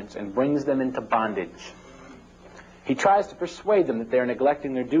ignorance and brings them into bondage. He tries to persuade them that they are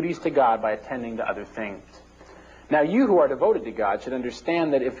neglecting their duties to God by attending to other things. Now, you who are devoted to God should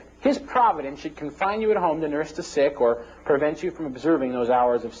understand that if His providence should confine you at home to nurse the sick or prevent you from observing those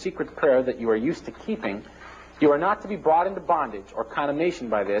hours of secret prayer that you are used to keeping, you are not to be brought into bondage or condemnation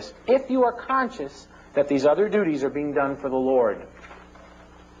by this if you are conscious that these other duties are being done for the Lord.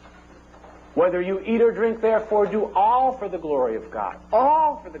 Whether you eat or drink, therefore, do all for the glory of God.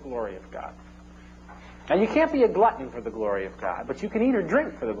 All for the glory of God. Now, you can't be a glutton for the glory of God, but you can eat or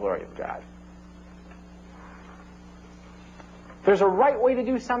drink for the glory of God. There's a right way to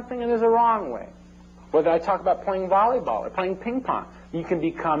do something and there's a wrong way. Whether I talk about playing volleyball or playing ping pong, you can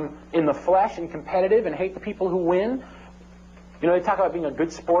become in the flesh and competitive and hate the people who win. They talk about being a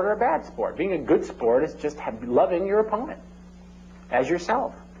good sport or a bad sport. Being a good sport is just loving your opponent as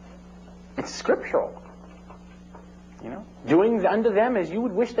yourself. It's scriptural. Doing unto them as you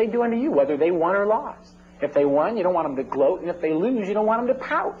would wish they do unto you, whether they won or lost. If they won, you don't want them to gloat, and if they lose, you don't want them to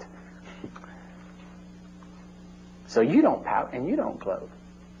pout. So you don't pout and you don't gloat.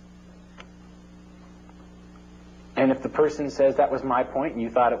 And if the person says that was my point and you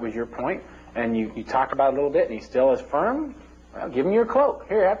thought it was your point, and you talk about it a little bit and he still is firm, well, give him your cloak.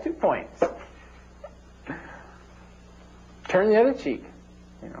 Here, have 2 points. Turn the other cheek.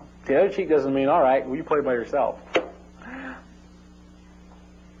 The other cheek doesn't mean, all right, well, you play by yourself.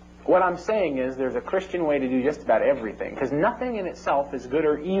 What I'm saying is there's a Christian way to do just about everything, because nothing in itself is good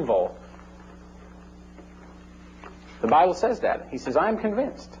or evil. The Bible says that. He says, I am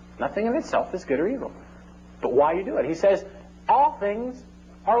convinced. Nothing in itself is good or evil. But why you do it? He says, all things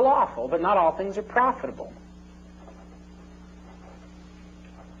are lawful, but not all things are profitable.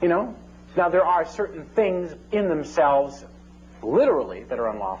 Now there are certain things in themselves, literally, that are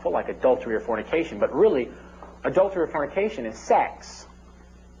unlawful, like adultery or fornication, but really, adultery or fornication is sex.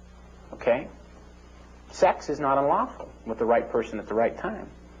 Okay? Sex is not unlawful with the right person at the right time.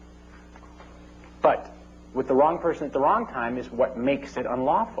 But with the wrong person at the wrong time is what makes it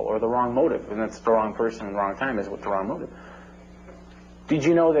unlawful, or the wrong motive. And that's the wrong person at the wrong time is what the wrong motive. Did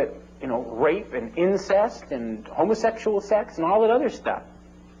you know that, rape and incest and homosexual sex and all that other stuff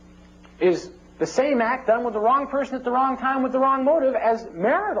is the same act done with the wrong person at the wrong time with the wrong motive as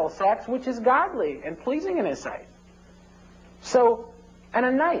marital sex, which is godly and pleasing in His sight? So, and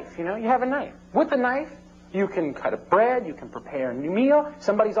a knife, you have a knife. With the knife, you can cut up bread, you can prepare a new meal.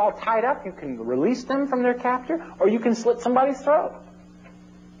 Somebody's all tied up, you can release them from their captor, or you can slit somebody's throat.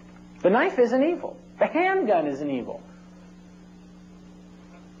 The knife isn't evil. The handgun isn't evil.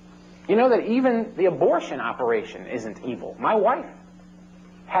 You know that even the abortion operation isn't evil. My wife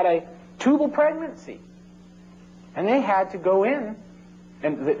had a tubal pregnancy, and they had to go in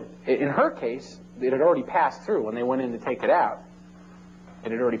And in her case, it had already passed through. When they went in to take it out,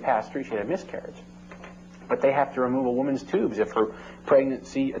 it had already passed through. She had a miscarriage. But they have to remove a woman's tubes. If her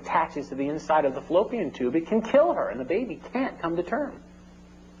pregnancy attaches to the inside of the fallopian tube, it can kill her, and the baby can't come to term.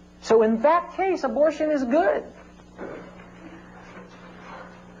 So in that case, abortion is good.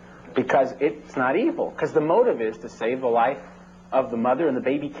 Because it's not evil. Because the motive is to save the life of the mother, and the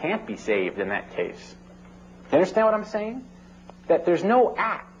baby can't be saved in that case. You understand what I'm saying? That there's no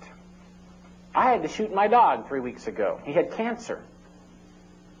act. I had to shoot my dog 3 weeks ago. He had cancer.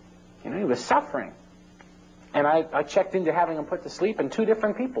 You know, he was suffering. And I checked into having him put to sleep, and two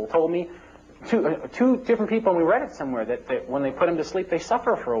different people told me, two different people, and we read it somewhere, that when they put him to sleep, they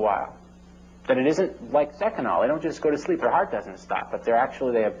suffer for a while. That it isn't like Seconal. They don't just go to sleep, their heart doesn't stop, but they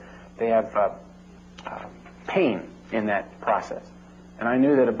have pain in that process. And I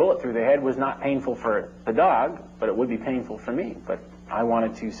knew that a bullet through the head was not painful for the dog, but it would be painful for me. But I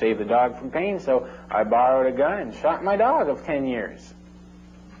wanted to save the dog from pain, so I borrowed a gun and shot my dog of 10 years.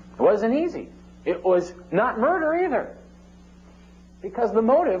 It wasn't easy. It was not murder either, because the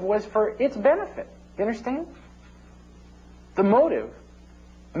motive was for its benefit. You understand? The motive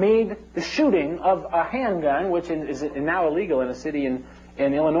made the shooting of a handgun, which is now illegal in a city in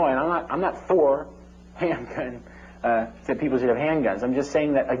Illinois, and I'm not for handgun, that people should have handguns. I'm just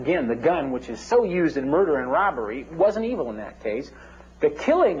saying that, again, the gun, which is so used in murder and robbery, wasn't evil in that case. The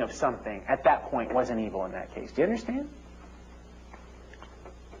killing of something at that point wasn't evil in that case. Do you understand?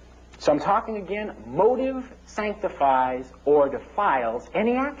 So I'm talking again, motive sanctifies or defiles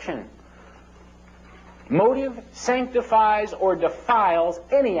any action. Motive sanctifies or defiles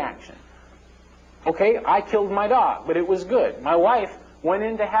any action. Okay, I killed my dog, but it was good. My wife went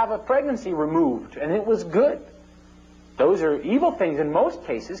in to have a pregnancy removed, and it was good. Those are evil things in most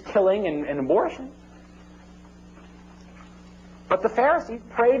cases, killing and abortion. But the Pharisee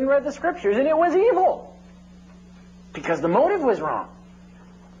prayed and read the Scriptures, and it was evil, because the motive was wrong.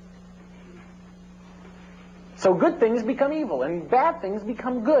 So good things become evil, and bad things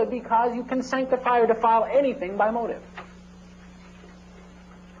become good, because you can sanctify or defile anything by motive.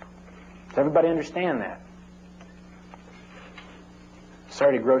 Does everybody understand that?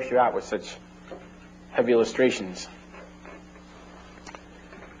 Sorry to gross you out with such heavy illustrations.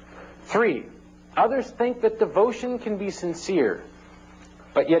 3, others think that devotion can be sincere,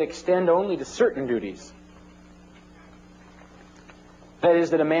 but yet extend only to certain duties. That is,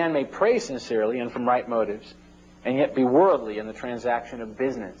 that a man may pray sincerely and from right motives, and yet be worldly in the transaction of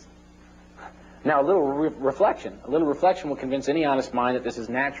business. Now, a little reflection will convince any honest mind that this is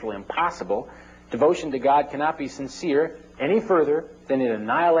naturally impossible. Devotion to God cannot be sincere any further than it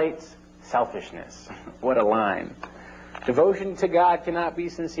annihilates selfishness. What a line. Devotion to God cannot be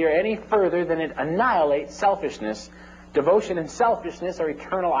sincere any further than it annihilates selfishness. Devotion and selfishness are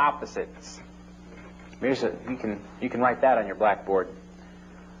eternal opposites. You can write that on your blackboard.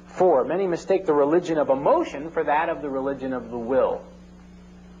 4, many mistake the religion of emotion for that of the religion of the will.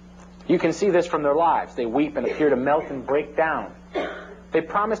 You can see this from their lives. They weep and appear to melt and break down. They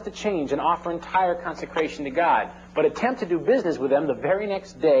promise to change and offer entire consecration to God, but attempt to do business with them the very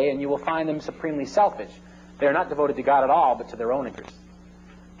next day, and you will find them supremely selfish. They are not devoted to God at all, but to their own interests.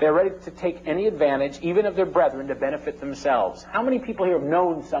 They are ready to take any advantage, even of their brethren, to benefit themselves. How many people here have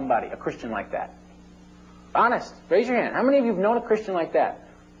known somebody, a Christian like that? Honest, raise your hand. How many of you have known a Christian like that?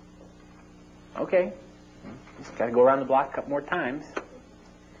 Okay, just got to go around the block a couple more times.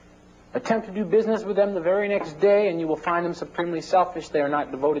 Attempt to do business with them the very next day, and you will find them supremely selfish. They are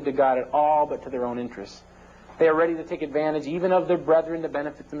not devoted to God at all, but to their own interests. They are ready to take advantage even of their brethren to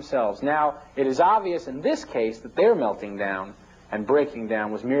benefit themselves. Now, it is obvious in this case that their melting down and breaking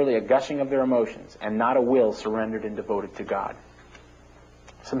down was merely a gushing of their emotions, and not a will surrendered and devoted to God.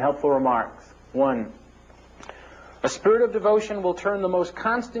 Some helpful remarks. 1, a spirit of devotion will turn the most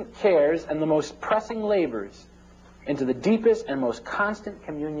constant cares and the most pressing labors into the deepest and most constant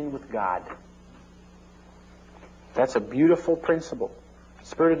communion with God. That's a beautiful principle.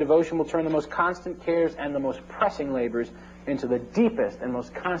 Spirit of devotion will turn the most constant cares and the most pressing labors into the deepest and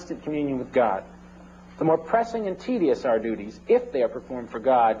most constant communion with God. The more pressing and tedious our duties, if they are performed for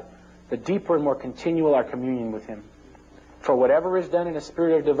God, the deeper and more continual our communion with Him. For whatever is done in a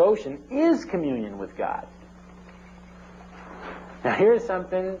spirit of devotion is communion with God. Now here's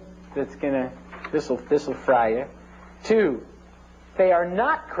something that's this'll fry you. 2, they are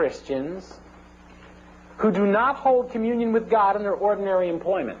not Christians who do not hold communion with God in their ordinary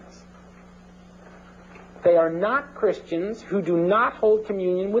employments. They are not Christians who do not hold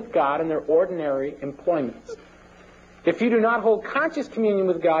communion with God in their ordinary employments. If you do not hold conscious communion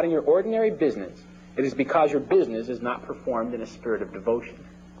with God in your ordinary business, it is because your business is not performed in a spirit of devotion.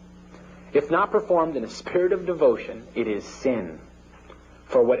 If not performed in a spirit of devotion, it is sin.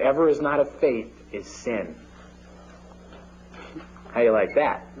 For whatever is not of faith is sin. How do you like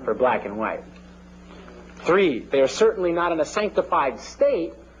that for black and white? 3, they are certainly not in a sanctified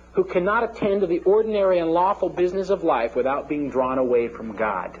state who cannot attend to the ordinary and lawful business of life without being drawn away from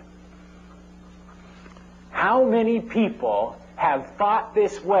God. How many people have thought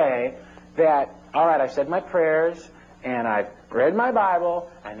this way that, all right, I've said my prayers, and I've read my Bible,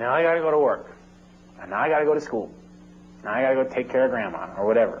 and now I got to go to work, and now I got to go to school, now I got to go take care of Grandma, or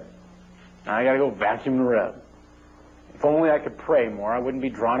whatever. Now I got to go vacuum the rug. If only I could pray more, I wouldn't be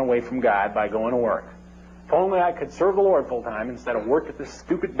drawn away from God by going to work. If only I could serve the Lord full time instead of work at this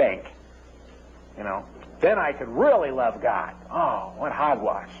stupid bank. You know, then I could really love God. Oh, what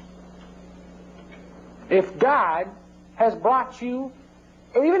hogwash. If God has brought you,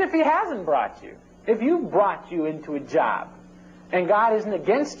 or even if he hasn't brought you, if you brought you into a job and God isn't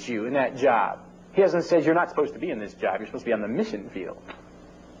against you in that job, he hasn't said you're not supposed to be in this job, you're supposed to be on the mission field.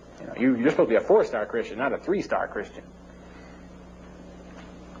 You know, you're supposed to be a 4-star Christian, not a 3-star Christian.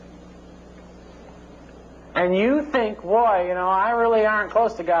 And you think, boy, you know, I really aren't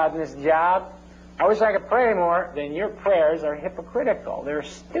close to God in this job. I wish I could pray more. Then your prayers are hypocritical. They're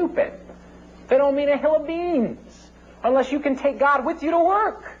stupid. They don't mean a hill of beans unless you can take God with you to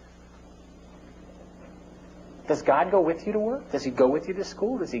work. Does God go with you to work? Does he go with you to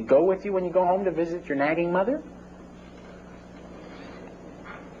school? Does he go with you when you go home to visit your nagging mother?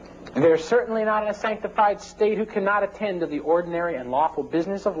 They're certainly not in a sanctified state who cannot attend to the ordinary and lawful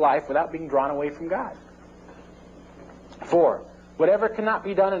business of life without being drawn away from God. 4, whatever cannot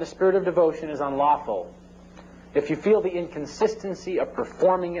be done in a spirit of devotion is unlawful. If you feel the inconsistency of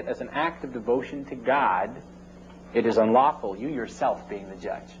performing it as an act of devotion to God, it is unlawful, you yourself being the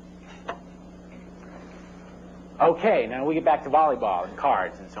judge. Okay, now we get back to volleyball and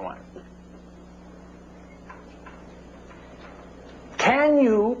cards and so on. Can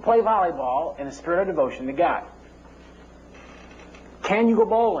you play volleyball in a spirit of devotion to God? Can you go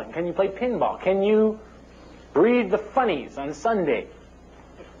bowling? Can you play pinball? Can you read the funnies on Sunday?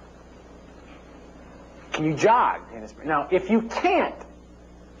 Can you jog? Now, if you can't,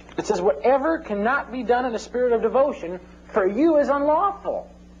 it says whatever cannot be done in a spirit of devotion for you is unlawful.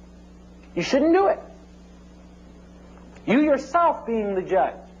 You shouldn't do it. You yourself being the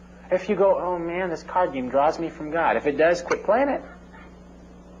judge. If you go, oh man, this card game draws me from God. If it does, quit playing it.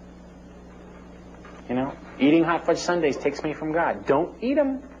 You know, eating hot fudge sundaes takes me from God. Don't eat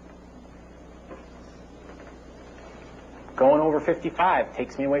them. Going over 55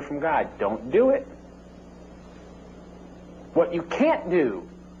 takes me away from God. Don't do it. What you can't do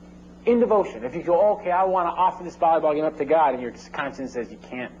in devotion, if you go, okay, I want to offer this volleyball game up to God, and your conscience says you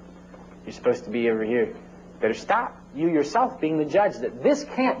can't, you're supposed to be over here, better stop. You yourself being the judge that this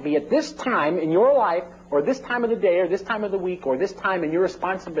can't be at this time in your life, or this time of the day, or this time of the week, or this time in your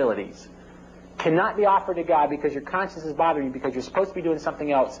responsibilities, cannot be offered to God because your conscience is bothering you because you're supposed to be doing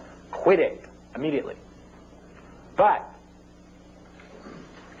something else. Quit it immediately. But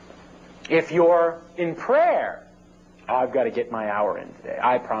if you're in prayer, I've got to get my hour in today.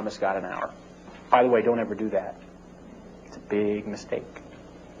 I promised God an hour. By the way, don't ever do that. It's a big mistake.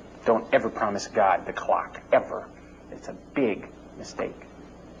 Don't ever promise God the clock, ever. It's a big mistake.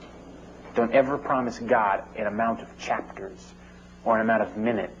 Don't ever promise God an amount of chapters or an amount of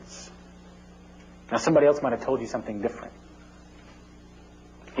minutes. Now, somebody else might have told you something different.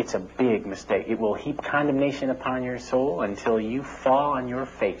 It's a big mistake. It will heap condemnation upon your soul until you fall on your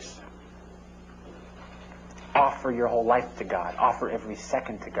face. Offer your whole life to God. Offer every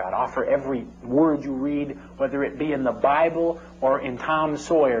second to God. Offer every word you read, whether it be in the Bible or in Tom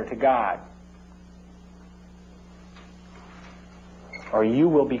Sawyer, to God. Or you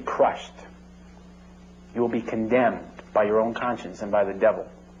will be crushed. You will be condemned by your own conscience and by the devil.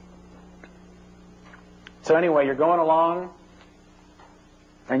 So anyway, you're going along,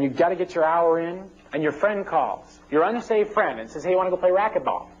 and you've got to get your hour in, and your friend calls, your unsaved friend, and says, hey, you want to go play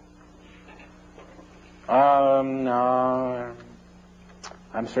racquetball? No,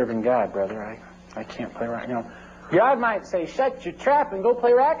 I'm serving God, brother. I can't play racquetball. You know, God might say, shut your trap and go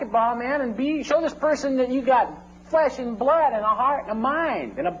play racquetball, man, and show this person that you got flesh and blood and a heart and a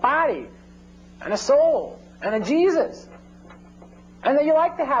mind and a body and a soul and a Jesus. And that you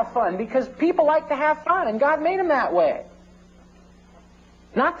like to have fun, because people like to have fun, and God made them that way.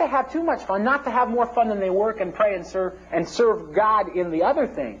 Not to have too much fun, not to have more fun than they work and pray and serve God in the other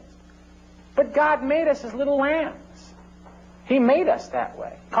things. But God made us as little lambs. He made us that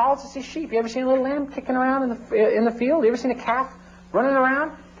way. Calls us his sheep. You ever seen a little lamb kicking around in the field? You ever seen a calf running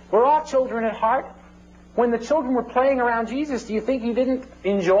around? We're all children at heart. When the children were playing around Jesus, do you think he didn't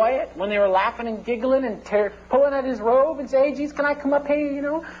enjoy it? When they were laughing and giggling and pulling at his robe and saying, hey, Jesus, can I come up here, you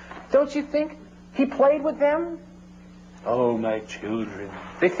know? Don't you think he played with them? Oh, my children.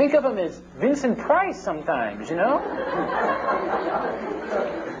 They think of him as Vincent Price sometimes, you know?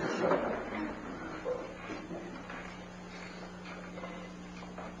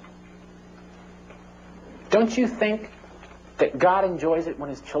 Don't you think that God enjoys it when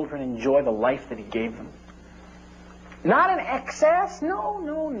his children enjoy the life that he gave them? Not in excess. No,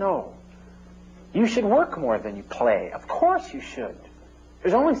 no, no. You should work more than you play. Of course you should.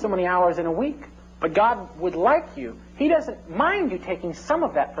 There's only so many hours in a week. But God would like you. He doesn't mind you taking some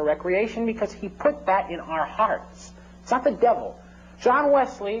of that for recreation because he put that in our hearts. It's not the devil. John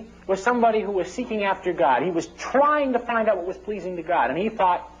Wesley was somebody who was seeking after God. He was trying to find out what was pleasing to God. And he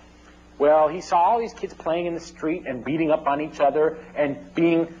thought, well, he saw all these kids playing in the street and beating up on each other and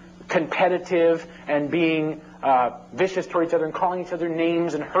being competitive and being vicious toward each other and calling each other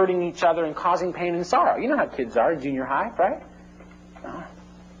names and hurting each other and causing pain and sorrow. You know how kids are in junior high, right?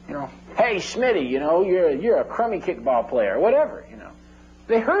 You know, hey, Schmitty, you know, you're a crummy kickball player, whatever, you know.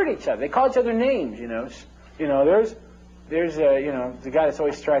 They hurt each other. They call each other names, you know. You know, there's the guy that's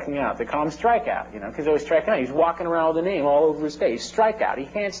always striking out. They call him Strikeout, you know, because he's always striking out. He's walking around with a name all over his face. Strikeout. He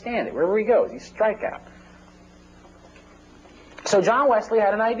can't stand it. Wherever he goes, he's Strikeout. So John Wesley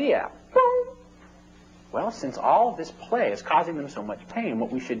had an idea. Boom. Well, since all of this play is causing them so much pain,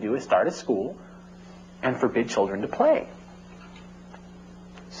 what we should do is start a school and forbid children to play.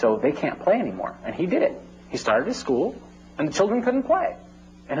 So they can't play anymore. And he did it. He started a school, and the children couldn't play.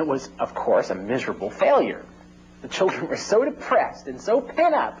 And it was, of course, a miserable failure. The children were so depressed and so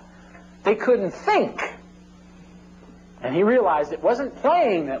pent up, they couldn't think. And he realized it wasn't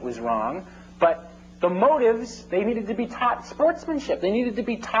playing that was wrong, but the motives, they needed to be taught sportsmanship. They needed to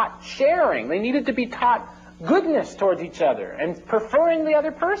be taught sharing. They needed to be taught goodness towards each other and preferring the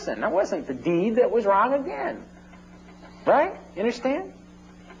other person. That wasn't the deed that was wrong again. Right? You understand?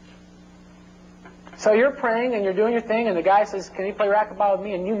 So you're praying and you're doing your thing, and the guy says, can you play racquetball with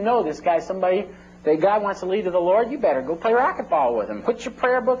me? And you know this guy's somebody that God wants to lead to the Lord. You better go play racquetball with him. Put your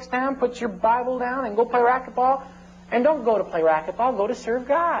prayer books down, put your Bible down, and go play racquetball. And don't go to play racquetball. Go to serve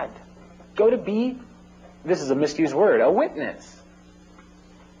God. Go to be, this is a misused word, a witness.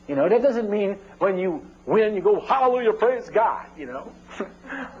 You know, that doesn't mean when you win, you go, hallelujah, praise God, you know.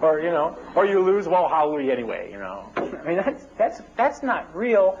 Or you lose, well, hallelujah anyway, you know. I mean, that's not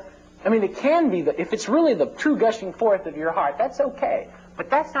real. I mean, it can be, if it's really the true gushing forth of your heart, that's okay.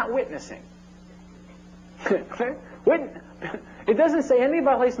 But that's not witnessing. It doesn't say any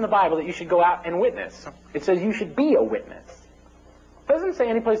place in the Bible that you should go out and witness. It says you should be a witness. It doesn't say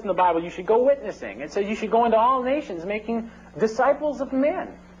any place in the Bible you should go witnessing. It says you should go into all nations making disciples of men.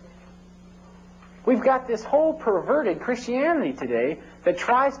 We've got this whole perverted Christianity today that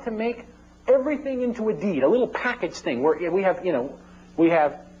tries to make everything into a deed, a little package thing where we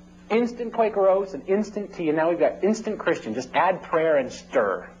have instant Quaker Oats and instant tea, and now we've got instant Christian. Just add prayer and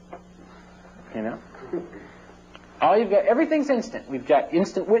stir. You know? Everything's instant. We've got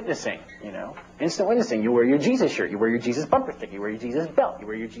instant witnessing, you know. Instant witnessing. You wear your Jesus shirt. You wear your Jesus bumper sticker. You wear your Jesus belt. You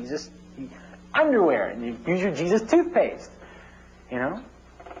wear your Jesus underwear. And you use your Jesus toothpaste. You know?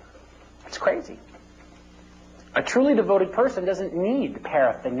 It's crazy. A truly devoted person doesn't need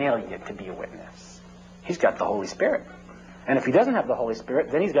paraphernalia to be a witness. He's got the Holy Spirit. And if he doesn't have the Holy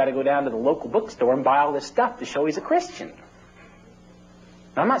Spirit, then he's got to go down to the local bookstore and buy all this stuff to show he's a Christian.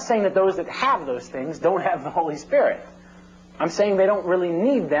 Now, I'm not saying that those that have those things don't have the Holy Spirit. I'm saying they don't really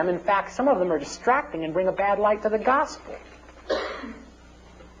need them. In fact, some of them are distracting and bring a bad light to the gospel.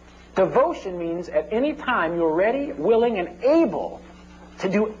 Devotion means at any time you're ready, willing, and able to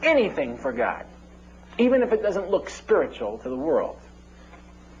do anything for God, even if it doesn't look spiritual to the world.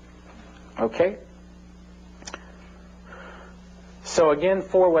 Okay? So again,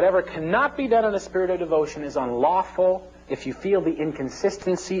 for whatever cannot be done in a spirit of devotion is unlawful. If you feel the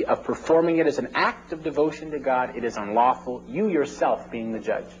inconsistency of performing it as an act of devotion to God, it is unlawful, you yourself being the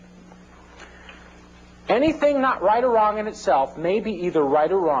judge. Anything not right or wrong in itself may be either right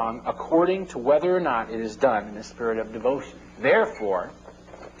or wrong according to whether or not it is done in the spirit of devotion. Therefore,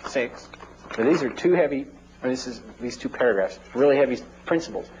 6, so these are too heavy, these two paragraphs, really heavy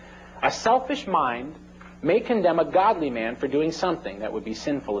principles. A selfish mind may condemn a godly man for doing something that would be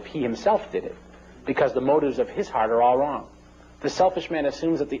sinful if he himself did it, because the motives of his heart are all wrong. The selfish man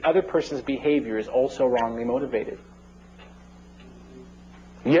assumes that the other person's behavior is also wrongly motivated.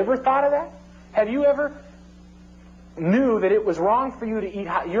 You ever thought of that? Have you ever knew that it was wrong for you to eat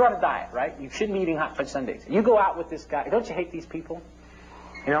hot? You're on a diet, right? You shouldn't be eating hot fudge sundaes. You go out with this guy. Don't you hate these people?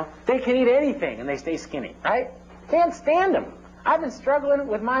 You know, they can eat anything and they stay skinny, right? Can't stand them. I've been struggling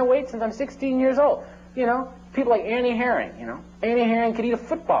with my weight since I'm 16 years old. You know, people like Annie Herring, you know. Annie Herring could eat a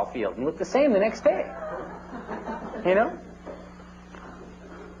football field and look the same the next day. You know?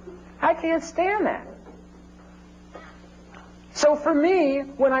 I can't stand that. So for me,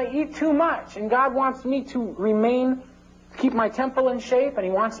 when I eat too much and God wants me to keep my temple in shape, and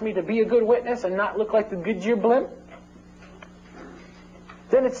He wants me to be a good witness and not look like the Goodyear blimp,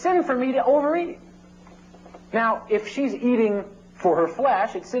 then it's sin for me to overeat. Now, if she's eating for her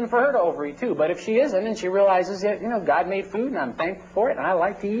flesh, it's sin for her to overeat too. But if she isn't, and she realizes that, you know, God made food and I'm thankful for it, and I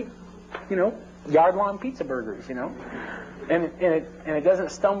like to eat, you know, yard-long pizza burgers, you know, and it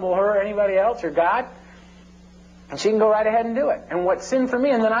doesn't stumble her or anybody else or God, and she can go right ahead and do it. And what's sin for me,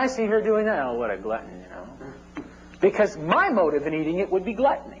 and then I see her doing that, oh, what a glutton, you know. Because my motive in eating it would be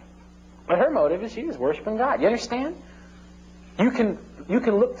gluttony. But her motive is she is worshiping God. You understand? You can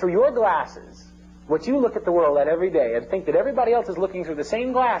look through your glasses, what you look at the world at every day, and think that everybody else is looking through the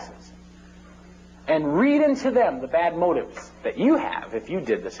same glasses, and read into them the bad motives that you have if you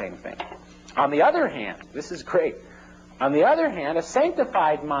did the same thing. On the other hand, this is great. On the other hand, a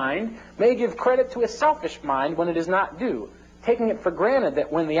sanctified mind may give credit to a selfish mind when it is not due, taking it for granted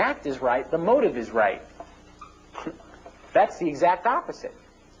that when the act is right, the motive is right. That's the exact opposite.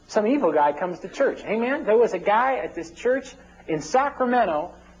 Some evil guy comes to church. Hey, man, there was a guy at this church in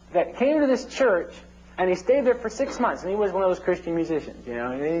Sacramento that came to this church, and he stayed there for 6 months, and he was one of those Christian musicians, you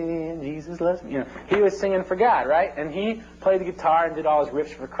know, hey, Jesus loves me. You know, he was singing for God, right? And he played the guitar and did all his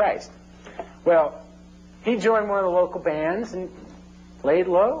riffs for Christ. Well, he joined one of the local bands and laid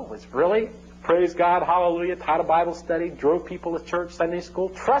low, was really, praise God, hallelujah, taught a Bible study, drove people to church, Sunday school,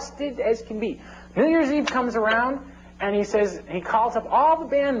 trusted as can be. New Year's Eve comes around, and he calls up all the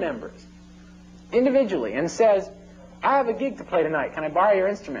band members individually and says, I have a gig to play tonight. Can I borrow your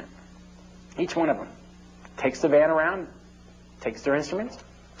instrument? Each one of them takes the van around, takes their instruments,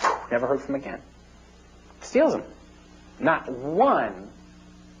 never heard from again. Steals them. Not one.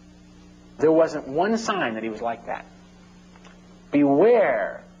 There wasn't one sign that he was like that.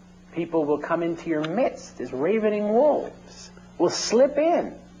 Beware. People will come into your midst as ravening wolves. Will slip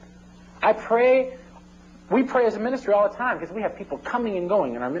in. We pray as a ministry all the time because we have people coming and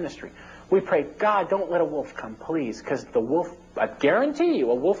going in our ministry. We pray, God, don't let a wolf come, please, because the wolf, I guarantee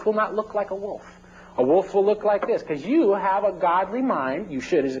you, a wolf will not look like a wolf. A wolf will look like this, because you have a godly mind. You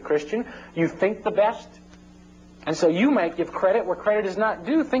should as a Christian. You think the best. And so you might give credit where credit is not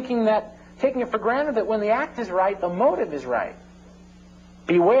due, taking it for granted that when the act is right, the motive is right.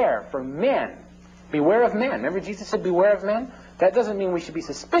 Beware for men. Beware of men. Remember Jesus said, beware of men? That doesn't mean we should be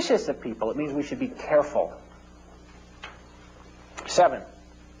suspicious of people. It means we should be careful. 7.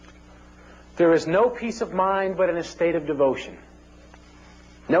 There is no peace of mind but in a state of devotion.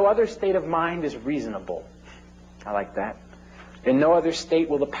 No other state of mind is reasonable. I like that. In no other state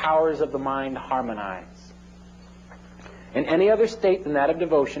will the powers of the mind harmonize. In any other state than that of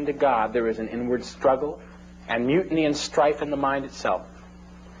devotion to God, there is an inward struggle and mutiny and strife in the mind itself.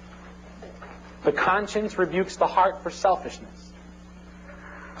 The conscience rebukes the heart for selfishness.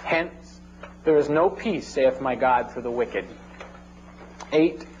 Hence, there is no peace, saith my God, for the wicked.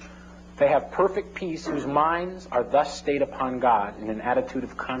 8. They have perfect peace whose minds are thus stayed upon God in an attitude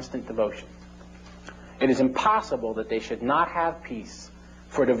of constant devotion. It is impossible that they should not have peace,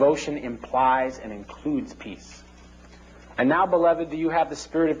 for devotion implies and includes peace. And now, beloved, do you have the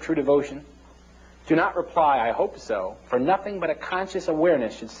spirit of true devotion? Do not reply, I hope so, for nothing but a conscious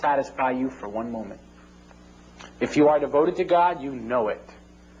awareness should satisfy you for one moment. If you are devoted to God, you know it.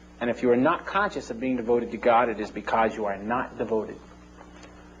 And if you are not conscious of being devoted to God, it is because you are not devoted.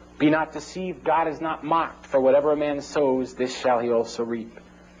 Be not deceived, God is not mocked, for whatever a man sows, this shall he also reap.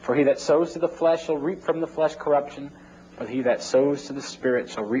 For he that sows to the flesh shall reap from the flesh corruption, but he that sows to the Spirit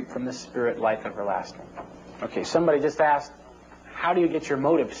shall reap from the Spirit life everlasting. Okay, somebody just asked, how do you get your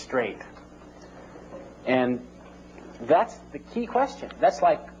motive straight? And that's the key question. That's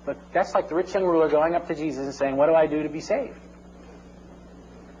like the rich young ruler going up to Jesus and saying, what do I do to be saved?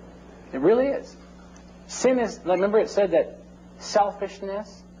 It really is. Sin is, remember it said that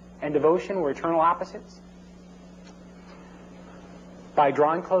selfishness and devotion were eternal opposites? By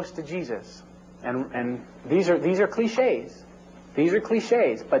drawing close to Jesus. And these are cliches. These are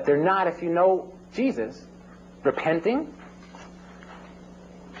cliches, but they're not if you know Jesus. Repenting,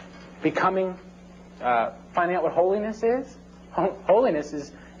 becoming, finding out what holiness is. Holiness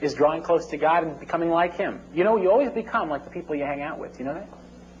is drawing close to God and becoming like Him. You know, you always become like the people you hang out with. You know that?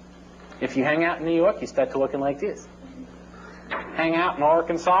 If you hang out in New York, you start to looking like this. Hang out in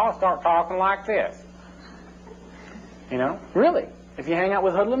Arkansas, start talking like this. You know? Really. If you hang out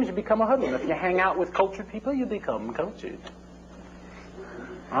with hoodlums, you become a hoodlum. If you hang out with cultured people, you become cultured.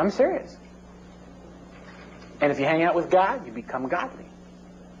 I'm serious. And if you hang out with God, you become godly.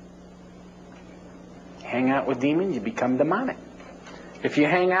 Hang out with demons, you become demonic. If you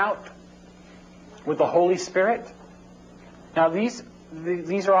hang out with the Holy Spirit, now these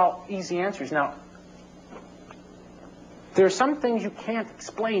are all easy answers. Now, there are some things you can't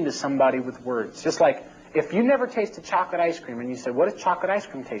explain to somebody with words. Just like if you never tasted chocolate ice cream and you said, what does chocolate ice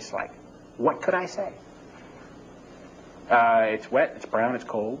cream taste like? What could I say? It's wet, it's brown, it's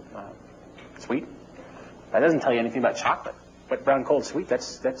cold, sweet. That doesn't tell you anything about chocolate. Wet, brown, cold, sweet,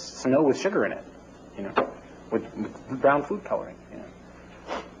 that's snow with sugar in it, you know, with brown food coloring, you know,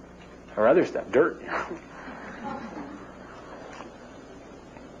 or other stuff, dirt.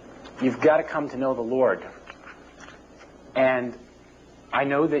 You've got to come to know the Lord. And I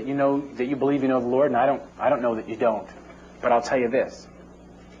know that you believe you know the Lord, and I don't know that you don't. But I'll tell you this.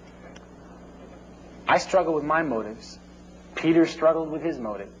 I struggle with my motives. Peter struggled with his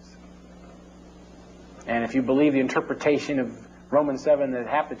motives. And if you believe the interpretation of Romans 7 that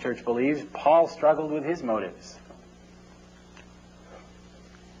half the church believes, Paul struggled with his motives.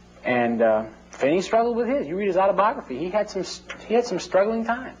 And Finney struggled with his. You read his autobiography. He had some struggling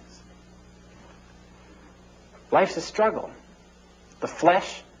times. Life's a struggle. The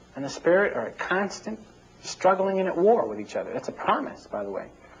flesh and the spirit are at constant struggling and at war with each other. That's a promise, by the way.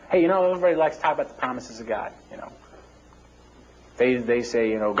 Hey, everybody likes to talk about the promises of God, They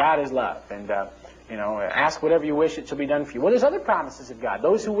say, God is love, and, ask whatever you wish, it shall be done for you. Well, there's other promises of God.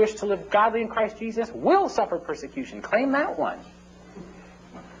 Those who wish to live godly in Christ Jesus will suffer persecution. Claim that one.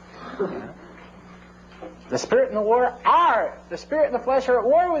 The spirit and the spirit and the flesh are at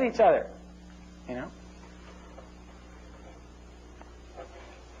war with each other.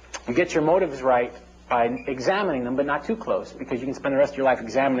 You get your motives right by examining them, but not too close, because you can spend the rest of your life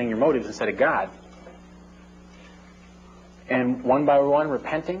examining your motives instead of God. And one by one,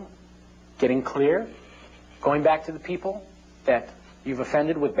 repenting, getting clear, going back to the people that you've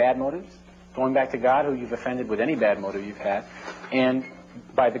offended with bad motives, going back to God who you've offended with any bad motive you've had, and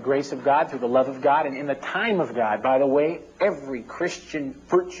by the grace of God, through the love of God, and in the time of God. By the way, every Christian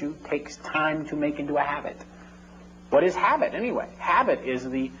virtue takes time to make into a habit. What is habit, anyway? Habit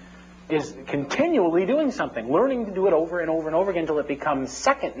is continually doing something, learning to do it over and over and over again until it becomes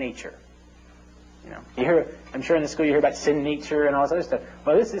second nature. You hear, I'm sure in the school you hear about sin nature and all this other stuff.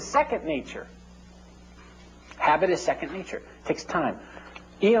 Well, this is second nature. Habit is second nature. It takes time.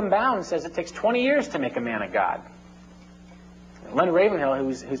 E.M. Bounds says it takes 20 years to make a man of God. Leonard Ravenhill,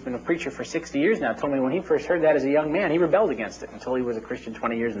 who's been a preacher for 60 years now, told me when he first heard that as a young man, he rebelled against it until he was a Christian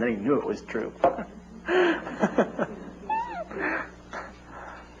 20 years, and then he knew it was true.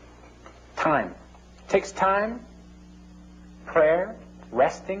 Time. It takes time, prayer,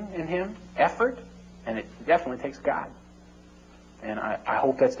 resting in Him, effort, and it definitely takes God. And I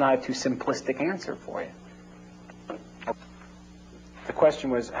hope that's not a too simplistic answer for you. The question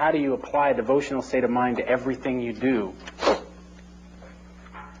was, how do you apply a devotional state of mind to everything you do?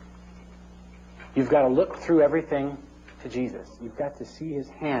 You've got to look through everything to Jesus. You've got to see His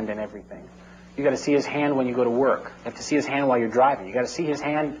hand in everything. You've got to see His hand when you go to work. You have to see His hand while you're driving. You've got to see His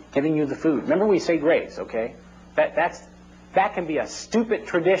hand giving you the food. Remember we say grace, okay? That can be a stupid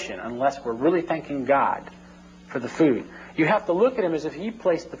tradition unless we're really thanking God for the food. You have to look at Him as if He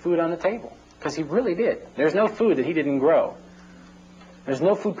placed the food on the table, because He really did. There's no food that He didn't grow. There's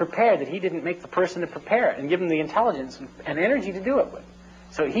no food prepared that He didn't make the person to prepare it and give them the intelligence and energy to do it with.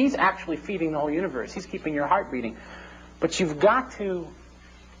 So He's actually feeding the whole universe. He's keeping your heart beating. But you've got to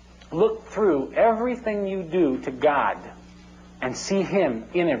look through everything you do to God and see Him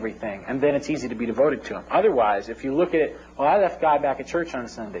in everything, and then it's easy to be devoted to Him. Otherwise, if you look at it, well, I left God back at church on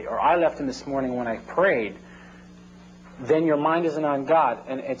Sunday, or I left Him this morning when I prayed, then your mind isn't on God.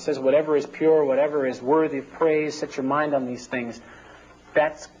 And it says whatever is pure, whatever is worthy of praise, set your mind on these things.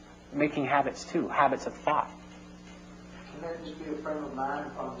 That's making habits too, habits of thought. Can that just be a frame of mind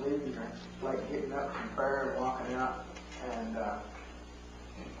if I'm leaving, like getting up from prayer and walking out, and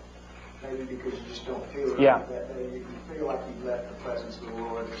maybe because you just don't feel right that day, you feel like you've left the presence of the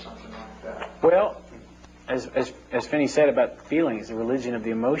Lord or something like that? Well, as Finney said about feelings, the religion of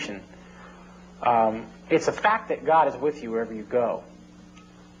the emotion, it's a fact that God is with you wherever you go.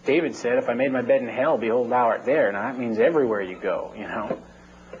 David said, if I made my bed in hell, behold, thou art there. Now, that means everywhere you go,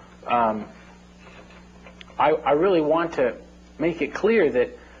 I really want to make it clear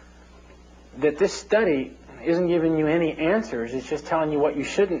that this study isn't giving you any answers. It's just telling you what you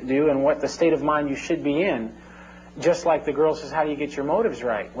shouldn't do and what the state of mind you should be in. Just like the girl says, how do you get your motives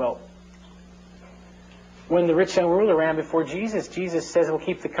right? Well, when the rich young ruler ran before Jesus, Jesus says, well,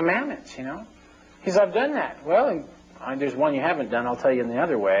 keep the commandments, you know. He says, I've done that. Well, there's one you haven't done. I'll tell you in the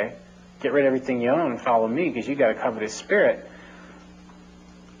other way. Get rid of everything you own and follow me, because you got a covetous spirit.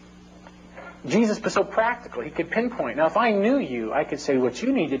 Jesus was so practical. He could pinpoint. Now, if I knew you, I could say what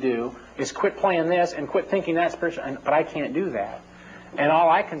you need to do is quit playing this and quit thinking that spiritual. But I can't do that. And all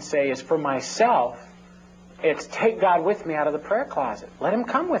I can say is for myself, it's take God with me out of the prayer closet. Let him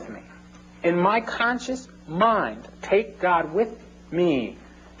come with me. In my conscious mind, take God with me.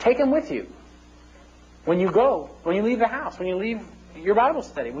 Take him with you. When you go, when you leave the house, when you leave your Bible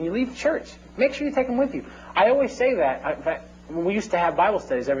study, when you leave church, make sure you take him with you. I always say that. When we used to have Bible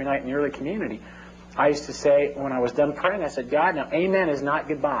studies every night in the early community, I used to say, when I was done praying, I said, God, now, amen is not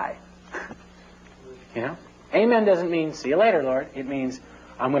goodbye. You know? Amen doesn't mean, see you later, Lord. It means,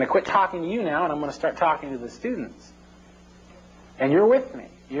 I'm going to quit talking to you now, and I'm going to start talking to the students. And you're with me.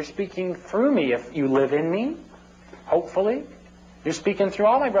 You're speaking through me if you live in me, hopefully. You're speaking through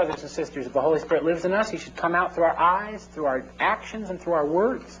all my brothers and sisters. If the Holy Spirit lives in us, he should come out through our eyes, through our actions, and through our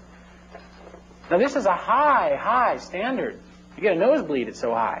words. Now, this is a high, high standard. You get a nosebleed, it's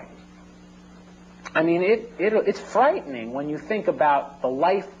so high. I mean, it's frightening when you think about the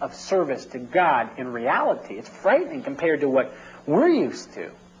life of service to God in reality. It's frightening compared to what we're used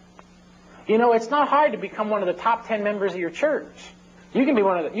to. You know, it's not hard to become one of the top 10 members of your church. You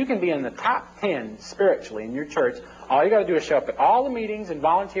can be in the top 10 spiritually in your church. All you got to do is show up at all the meetings and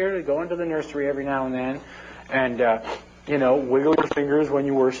volunteer to go into the nursery every now and then, and wiggle your fingers when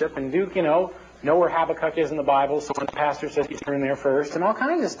you worship, and know where Habakkuk is in the Bible, so when the pastor says you turn there first, and all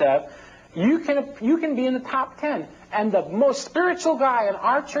kinds of stuff. You can be in the top 10. And the most spiritual guy in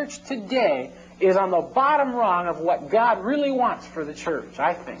our church today is on the bottom rung of what God really wants for the church,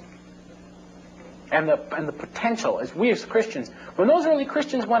 I think. And the potential, as we as Christians, when those early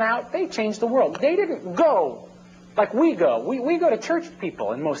Christians went out, they changed the world. They didn't go like we go. We go to church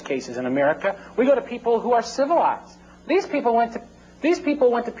people in most cases in America. We go to people who are civilized. These people went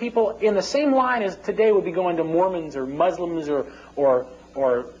to people in the same line as today would be going to Mormons or Muslims or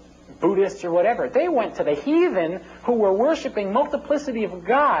Buddhists or whatever. They went to the heathen who were worshiping multiplicity of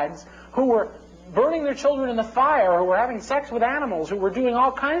gods, who were burning their children in the fire, who were having sex with animals, who were doing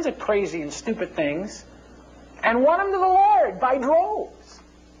all kinds of crazy and stupid things, and won them to the Lord by droves.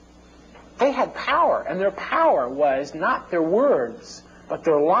 They had power, and their power was not their words, but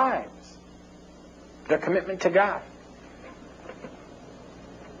their lives, their commitment to God.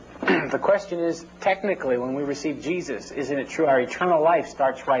 The question is, technically, when we receive Jesus, isn't it true our eternal life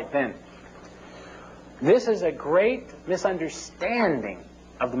starts right then? This is a great misunderstanding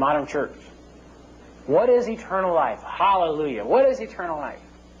of the modern church. What is eternal life? Hallelujah. What is eternal life?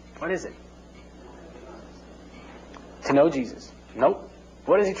 What is it? To know Jesus. Nope.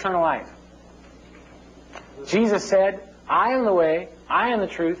 What is eternal life? Jesus said, I am the way, I am the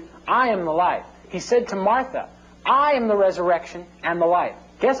truth, I am the life. He said to Martha, I am the resurrection and the life.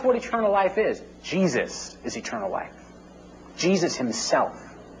 Guess what eternal life is? Jesus is eternal life. Jesus himself.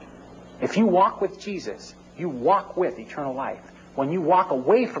 If you walk with Jesus, you walk with eternal life. When you walk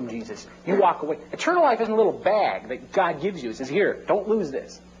away from Jesus, you walk away. Eternal life isn't a little bag that God gives you. It says, here, don't lose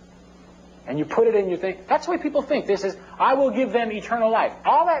this. And you put it in your thing. That's the way people think. This is, I will give them eternal life.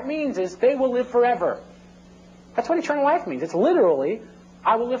 All that means is they will live forever. That's what eternal life means. It's literally,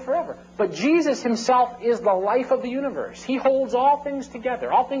 I will live forever. But Jesus himself is the life of the universe. He holds all things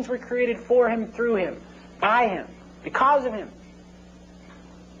together. All things were created for him, through him, by him, because of him.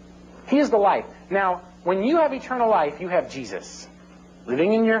 He is the life. Now, when you have eternal life, you have Jesus.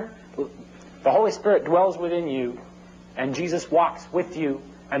 Living in the Holy Spirit dwells within you, and Jesus walks with you.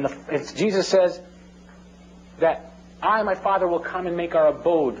 And Jesus says that I and my Father will come and make our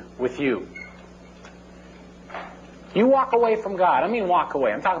abode with you. You walk away from God. I mean walk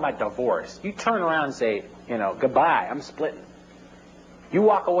away. I'm talking about divorce. You turn around and say, goodbye, I'm splitting. You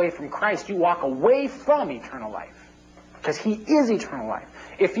walk away from Christ. You walk away from eternal life. Because he is eternal life.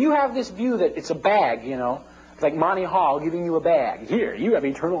 If you have this view that it's a bag, it's like Monty Hall giving you a bag. Here, you have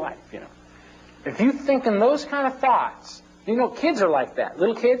eternal life, If you think in those kind of thoughts, kids are like that.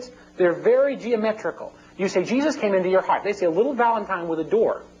 Little kids, they're very geometrical. You say, Jesus came into your heart. They see a little Valentine with a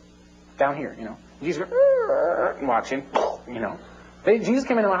door down here, Jesus goes, and walks in, Jesus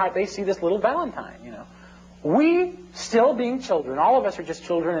came into my heart. They see this little Valentine, We, still being children, all of us are just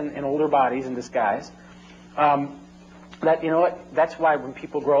children in older bodies in disguise. That's why when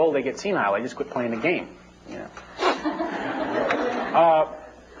people grow old, they get senile. They just quit playing the game,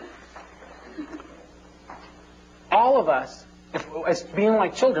 all of us, as being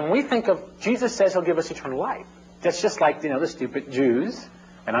like children, we think of, Jesus says he'll give us eternal life. That's just like, the stupid Jews,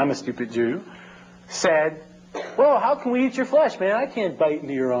 and I'm a stupid Jew, said, well, how can we eat your flesh, man? I can't bite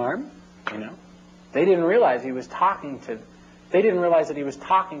into your arm. You know, they didn't realize he was talking to. They didn't realize that he was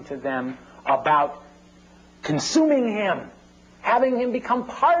talking to them about consuming him, having him become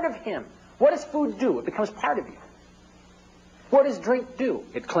part of him. What does food do? It becomes part of you. What does drink do?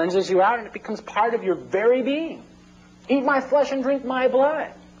 It cleanses you out and it becomes part of your very being. Eat my flesh and drink my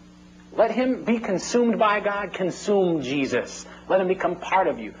blood. Let him be consumed by God. Consume Jesus. Let him become part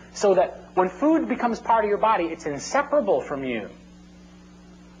of you. So that when food becomes part of your body, it's inseparable from you.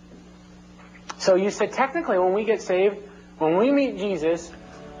 So you said, technically, when we get saved, when we meet Jesus,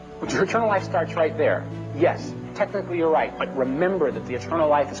 your eternal life starts right there. Yes, technically you're right. But remember that the eternal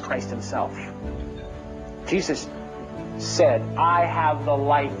life is Christ himself. Jesus said, I have the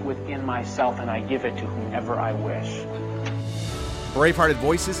life within myself and I give it to whomever I wish. Bravehearted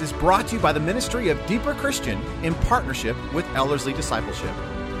Voices is brought to you by the Ministry of Deeper Christian in partnership with Ellerslie Discipleship.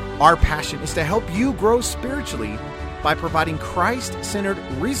 Our passion is to help you grow spiritually by providing Christ-centered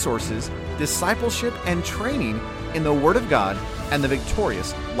resources, discipleship, and training in the Word of God and the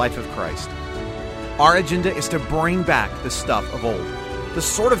victorious life of Christ. Our agenda is to bring back the stuff of old, the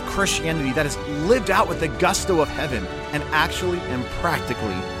sort of Christianity that is lived out with the gusto of heaven and actually and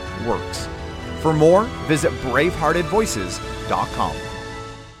practically works. For more, visit braveheartedvoices.com.